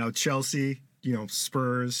 now Chelsea,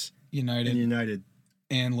 Spurs, United,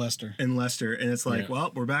 and Leicester, and it's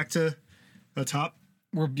well, we're back to the top.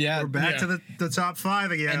 We're back to the top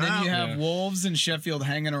 5 again. And then you have Wolves and Sheffield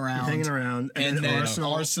hanging around. And then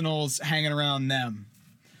Arsenal's hanging around them.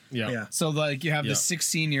 Yeah. So you have the 6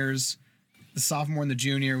 seniors, the sophomore and the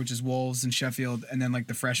junior, which is Wolves and Sheffield, and then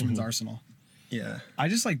the freshman's Arsenal. Yeah. I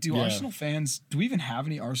just Arsenal fans, do we even have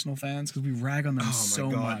any Arsenal fans? Because we rag on them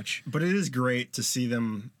much. But it is great to see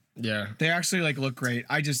them. Yeah. They actually look great.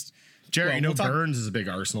 Jerry, Burns is a big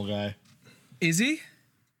Arsenal guy. Is he?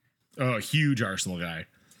 Oh, a huge Arsenal guy.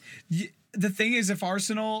 The thing is, if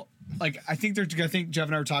Arsenal, I think Jeff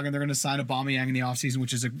and I were talking, they're going to sign Aubameyang in the offseason,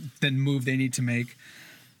 which is the move they need to make.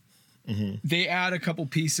 Mm-hmm. They add a couple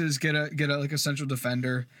pieces, get a central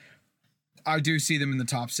defender. I do see them in the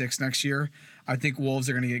top 6 next year. I think Wolves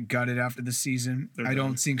are going to get gutted after the season. I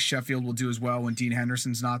don't think Sheffield will do as well when Dean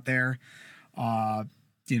Henderson's not there. But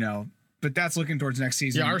that's looking towards next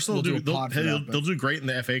season. Yeah, Arsenal they'll do great in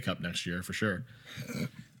the FA Cup next year for sure.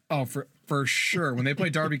 Oh, for sure. When they play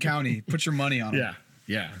Derby County, put your money on them.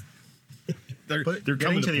 Yeah. They're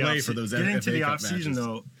coming to play for those FA Cup matches. Getting to the offseason,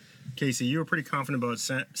 though, Casey, you were pretty confident about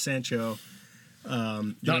Sancho.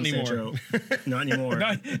 Not anymore. Sancho. Not anymore.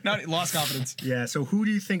 not lost confidence. Yeah. So who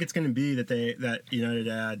do you think it's going to be that United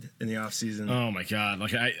add in the offseason? Oh my God!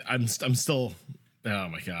 I'm still. Oh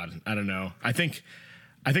my God! I don't know. I think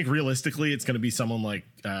realistically, it's going to be someone like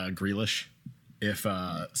Grealish,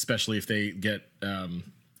 especially if they get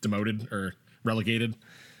demoted or relegated.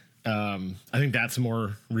 I think that's a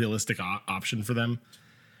more realistic option for them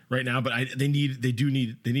right now. But they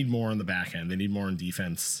need more on the back end. They need more on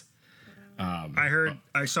defense.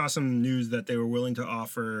 I saw some news that they were willing to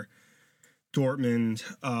offer Dortmund.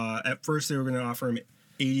 At first, they were going to offer him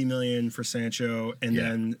 80 million for Sancho, and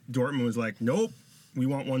then Dortmund was like, "Nope, we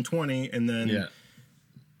want 120." And then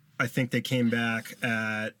I think they came back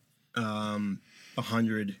at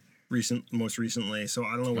 100 most recently. So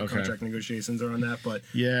I don't know what contract negotiations are on that, but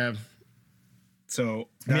So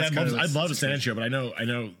I'd love Sancho, but I know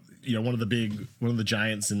one of the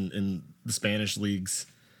giants in the Spanish leagues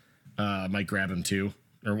might grab him too.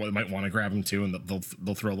 or might want to grab him too, and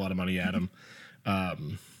they'll throw a lot of money at him. I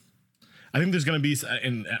think there's going to be,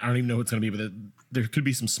 and I don't even know who it's going to be, but there could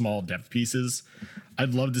be some small depth pieces.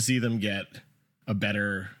 I'd love to see them get a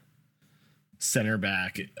better center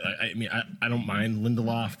back. I mean, I don't mind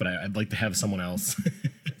Lindelof, but I'd like to have someone else.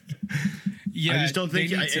 Yeah, I just don't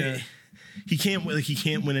think he can't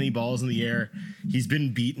win any balls in the air. He's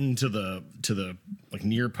been beaten to the like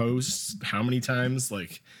near posts how many times?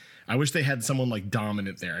 Like, I wish they had someone like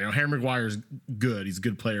dominant there. You know, Harry Maguire's good. He's a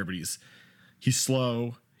good player, but he's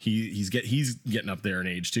slow. He's getting up there in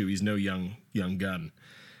age too. He's no young gun.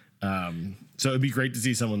 So it'd be great to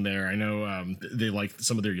see someone there. I know they like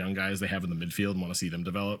some of their young guys they have in the midfield and want to see them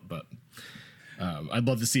develop, but I'd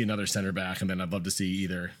love to see another center back, and then I'd love to see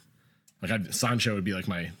either Sancho would be like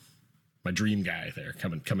my dream guy there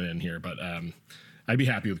coming in here, but I'd be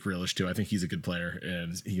happy with Grealish too. I think he's a good player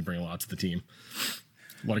and he can bring a lot to the team.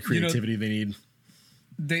 A lot of creativity they need.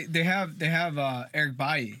 They have Eric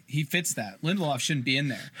Bailly. He fits that. Lindelof shouldn't be in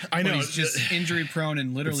there. I know. But he's just injury prone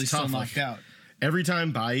and literally still knocked out. Every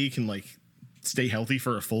time Bailly can like stay healthy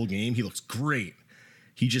for a full game, he looks great.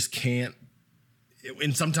 He just can't.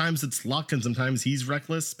 And sometimes it's luck, and sometimes he's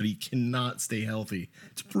reckless, but he cannot stay healthy.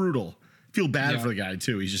 It's brutal. Feel bad for the guy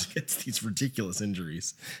too. He just gets these ridiculous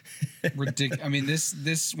injuries. I mean,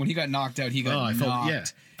 this when he got knocked out, he got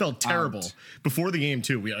felt terrible out. Before the game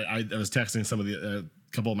too. I was texting some of the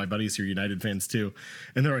couple of my buddies who are United fans too,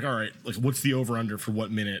 and they're like, "All right, like what's the over under for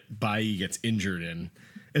what minute Bailly gets injured in?"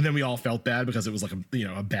 And then we all felt bad because it was like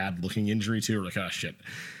a bad looking injury too. We're like, "Oh shit!"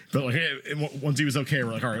 But like once he was okay,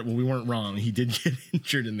 we're like, "All right, well we weren't wrong. He did get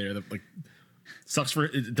injured in there. That like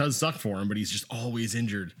it does suck for him, but he's just always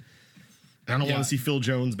injured." I don't want to see Phil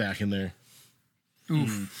Jones back in there.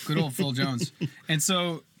 Oof, good old Phil Jones. And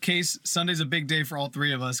so, Case, Sunday's a big day for all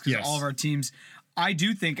three of us because all of our teams. I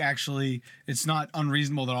do think actually it's not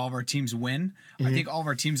unreasonable that all of our teams win. I think all of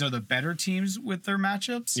our teams are the better teams with their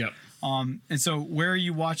matchups. Yep. And so, where are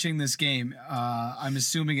you watching this game? I'm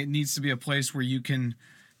assuming it needs to be a place where you can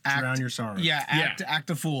drown your sorrows. Yeah, act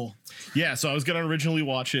a fool. Yeah, so I was gonna originally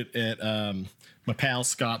watch it at my pal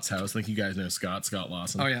Scott's house. I think you guys know Scott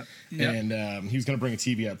Lawson. Oh yeah. And he was gonna bring a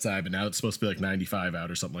TV outside, but now it's supposed to be like 95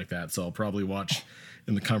 out or something like that. So I'll probably watch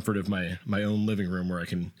in the comfort of my own living room where I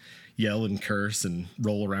can yell and curse and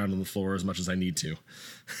roll around on the floor as much as I need to.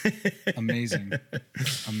 Amazing.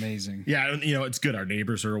 Yeah, it's good. Our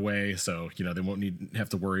neighbors are away, so they won't have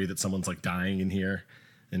to worry that someone's like dying in here,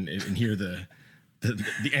 and hear the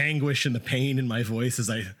anguish and the pain in my voice as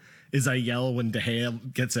I yell when De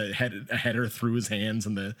Gea gets a header through his hands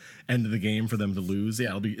in the end of the game for them to lose.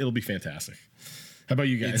 Yeah, it'll be fantastic. How about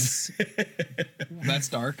you guys? That's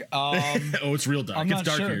dark. Oh, it's real dark. It's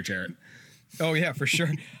dark here, Jarrett. Oh yeah, for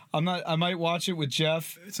sure. I might watch it with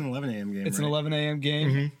Jeff. It's an 11 a.m. game. It's an 11 a.m. game.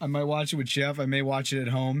 Mm-hmm. I might watch it with Jeff. I may watch it at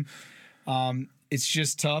home. It's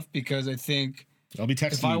just tough because I think I'll be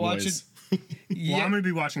texting if I watch boys. it. Well, I'm going to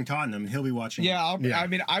be watching Tottenham, and he'll be watching. Yeah, I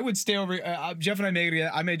mean, I would stay over. Jeff and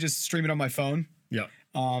I may just stream it on my phone. Yeah.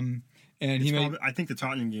 And I think the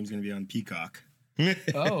Tottenham game is going to be on Peacock.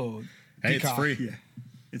 Oh, hey, Peacock. It's free. Yeah.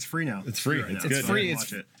 It's free now. It's free. Right It's now. good. It's free.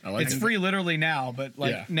 Watch it. It's free literally now, but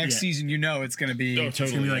next season, it's going to be. Oh, totally.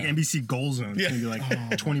 It's going to be like NBC Goal Zone. It's going to be like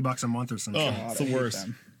 $20 a month or something. Oh, it's the worst.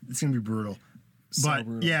 It's going to be brutal.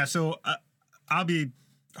 Brutal. Yeah, so I'll be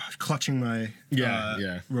clutching my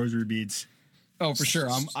rosary beads. Oh, for sure.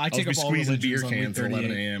 I take up all squeezing beer religions on cans at 11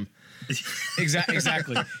 38. a.m.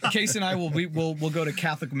 Exactly. Case and I we'll go to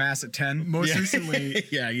Catholic Mass at 10. Most recently,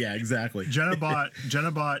 yeah, exactly. Jenna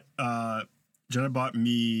bought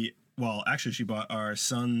me. Well, actually, she bought our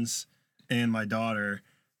sons and my daughter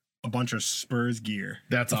a bunch of Spurs gear.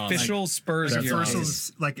 That's awesome. Official Spurs gear. First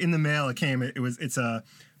was like in the mail. It came. It's a.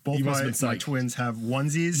 Both my twins have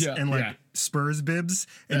onesies and Spurs bibs,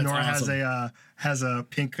 and Nora awesome. has a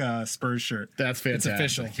pink Spurs shirt. That's fantastic.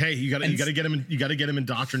 It's official. Hey, you got to get them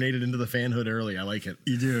indoctrinated into the fanhood early. I like it.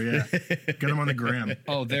 You do, yeah. Get them on the gram.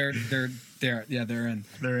 Oh, they're in. They're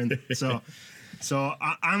in. So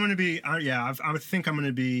I'm gonna be. I think I'm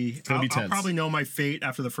gonna be. I'll probably know my fate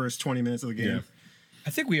after the first 20 minutes of the game. Yeah. I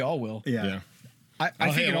think we all will. Yeah.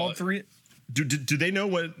 I think in all three. Do they know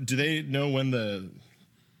what? Do they know when the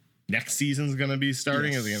next season's going to be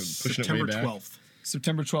starting? Yes. Are they going to push it way back? 12th.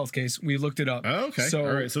 September 12th, Case. We looked it up. Oh, okay. So,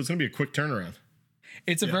 all right. So it's going to be a quick turnaround.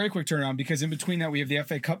 It's a very quick turnaround because in between that we have the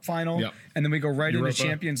FA Cup final, and then we go right into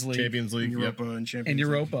Champions League. Europa and Champions League.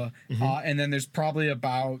 Europa. And then there's probably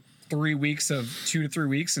about 3 weeks of 2 to 3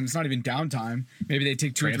 weeks, and it's not even downtime. Maybe they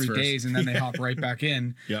take 2 or 3 days and then they hop right back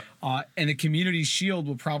in. Yep. And the Community Shield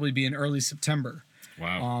will probably be in early September.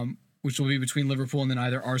 Wow. which will be between Liverpool and then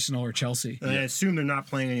either Arsenal or Chelsea. And I assume they're not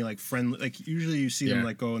playing any like friendly. Like usually you see them Yeah.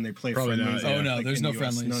 like go and they play Probably friendlies. not, yeah. Oh no, like, there's in no the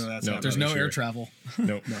US. friendlies. No, that's No, not There's happening. no sure. air travel.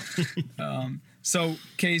 Nope. So,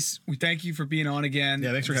 Case, we thank you for being on again.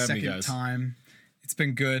 Yeah, thanks for the having me, second guys. time. It's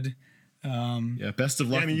been good. Yeah, best of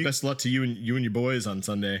luck. I mean, best of luck to you and your boys on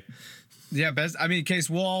Sunday. Yeah, best. I mean, Case,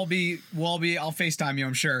 I'll FaceTime you,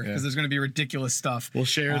 I'm sure, because Yeah. there's going to be ridiculous stuff. We'll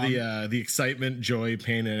share the excitement, joy,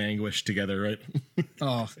 pain, and anguish together, right?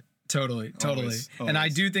 Oh, totally. Always, And I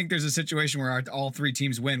always. do think there's a situation where all three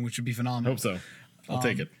teams win, which would be phenomenal. Hope so. I'll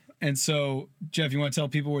take it. And so, Jeff, you want to tell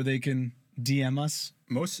people where they can DM us?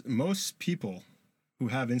 Most people who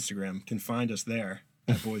have Instagram can find us there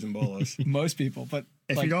at Boys and Bolos. Most people, but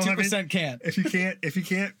If like you don't have 2% can't. If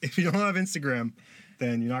you don't have Instagram,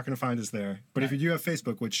 then you're not going to find us there. But if you do have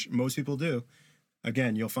Facebook, which most people do,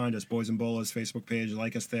 again, you'll find us Boys and Bolos Facebook page.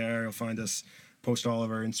 Like us there. You'll find us post all of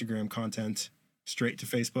our Instagram content straight to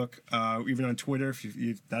Facebook. Even on Twitter,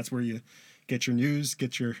 if that's where you get your news,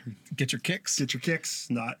 get your kicks.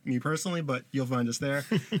 Not me personally, but you'll find us there.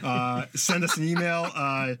 Send us an email,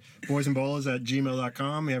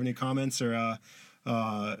 boysandbolos@gmail.com. If you have any comments or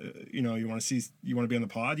you want to be on the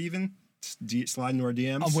pod, even slide into our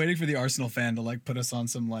DMs. I'm waiting for the Arsenal fan to like put us on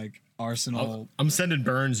some like Arsenal I'm sending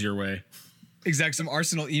Burns your way. some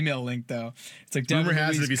Arsenal email link though. It's like Rumor Devin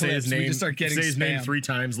has it Louise if you say his clips, we name, just start getting say his name spam. 3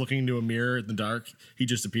 times, looking into a mirror in the dark, he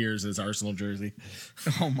just appears in his Arsenal jersey.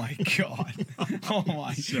 Oh my god! Oh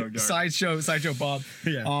my dark. sideshow Bob.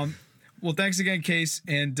 Yeah. Well, thanks again, Case,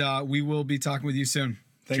 and we will be talking with you soon.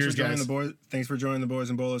 Thanks Cheers, for joining guys. Thanks for joining the Boys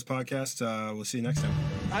and Bolos podcast. We'll see you next time.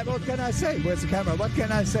 What can I say? Where's the camera? What can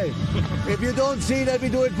I say? If you don't see that we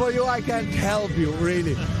do it for you, I can't help you,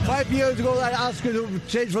 really. 5 years ago, I asked you to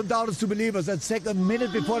change from doubters to believers. And second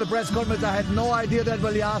minute before the press conference, I had no idea that I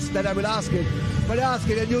will ask it. But I asked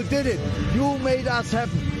it, and you did it. You made us have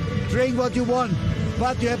drink what you want,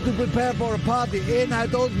 but you have to prepare for a party in I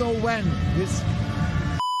don't know when. This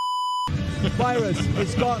virus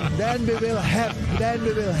is gone. Then we will have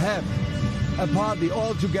a party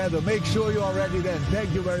all together. Make sure you are ready then.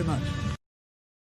 Thank you very much.